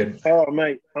been brilliant.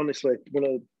 Mate, honestly, one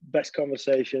of the best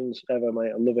conversations ever,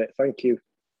 mate. I love it. Thank you.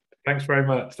 Thanks very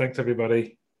much. Thanks,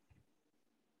 everybody.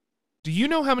 Do you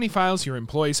know how many files your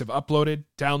employees have uploaded,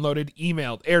 downloaded,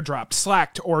 emailed, airdropped,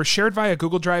 Slacked, or shared via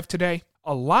Google Drive today?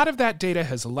 A lot of that data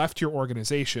has left your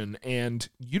organization, and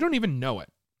you don't even know it.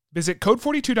 Visit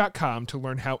code42.com to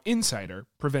learn how Insider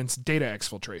prevents data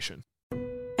exfiltration.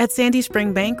 At Sandy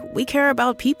Spring Bank, we care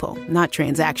about people, not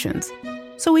transactions.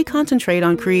 So we concentrate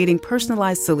on creating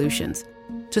personalized solutions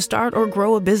to start or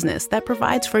grow a business that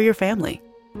provides for your family,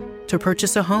 to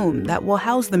purchase a home that will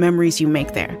house the memories you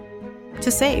make there, to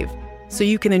save so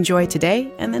you can enjoy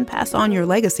today and then pass on your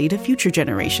legacy to future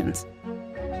generations.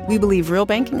 We believe real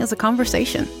banking is a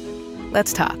conversation.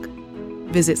 Let's talk.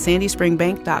 Visit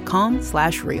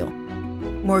sandyspringbank.com/real.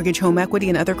 Mortgage, home equity,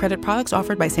 and other credit products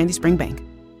offered by Sandy Spring Bank.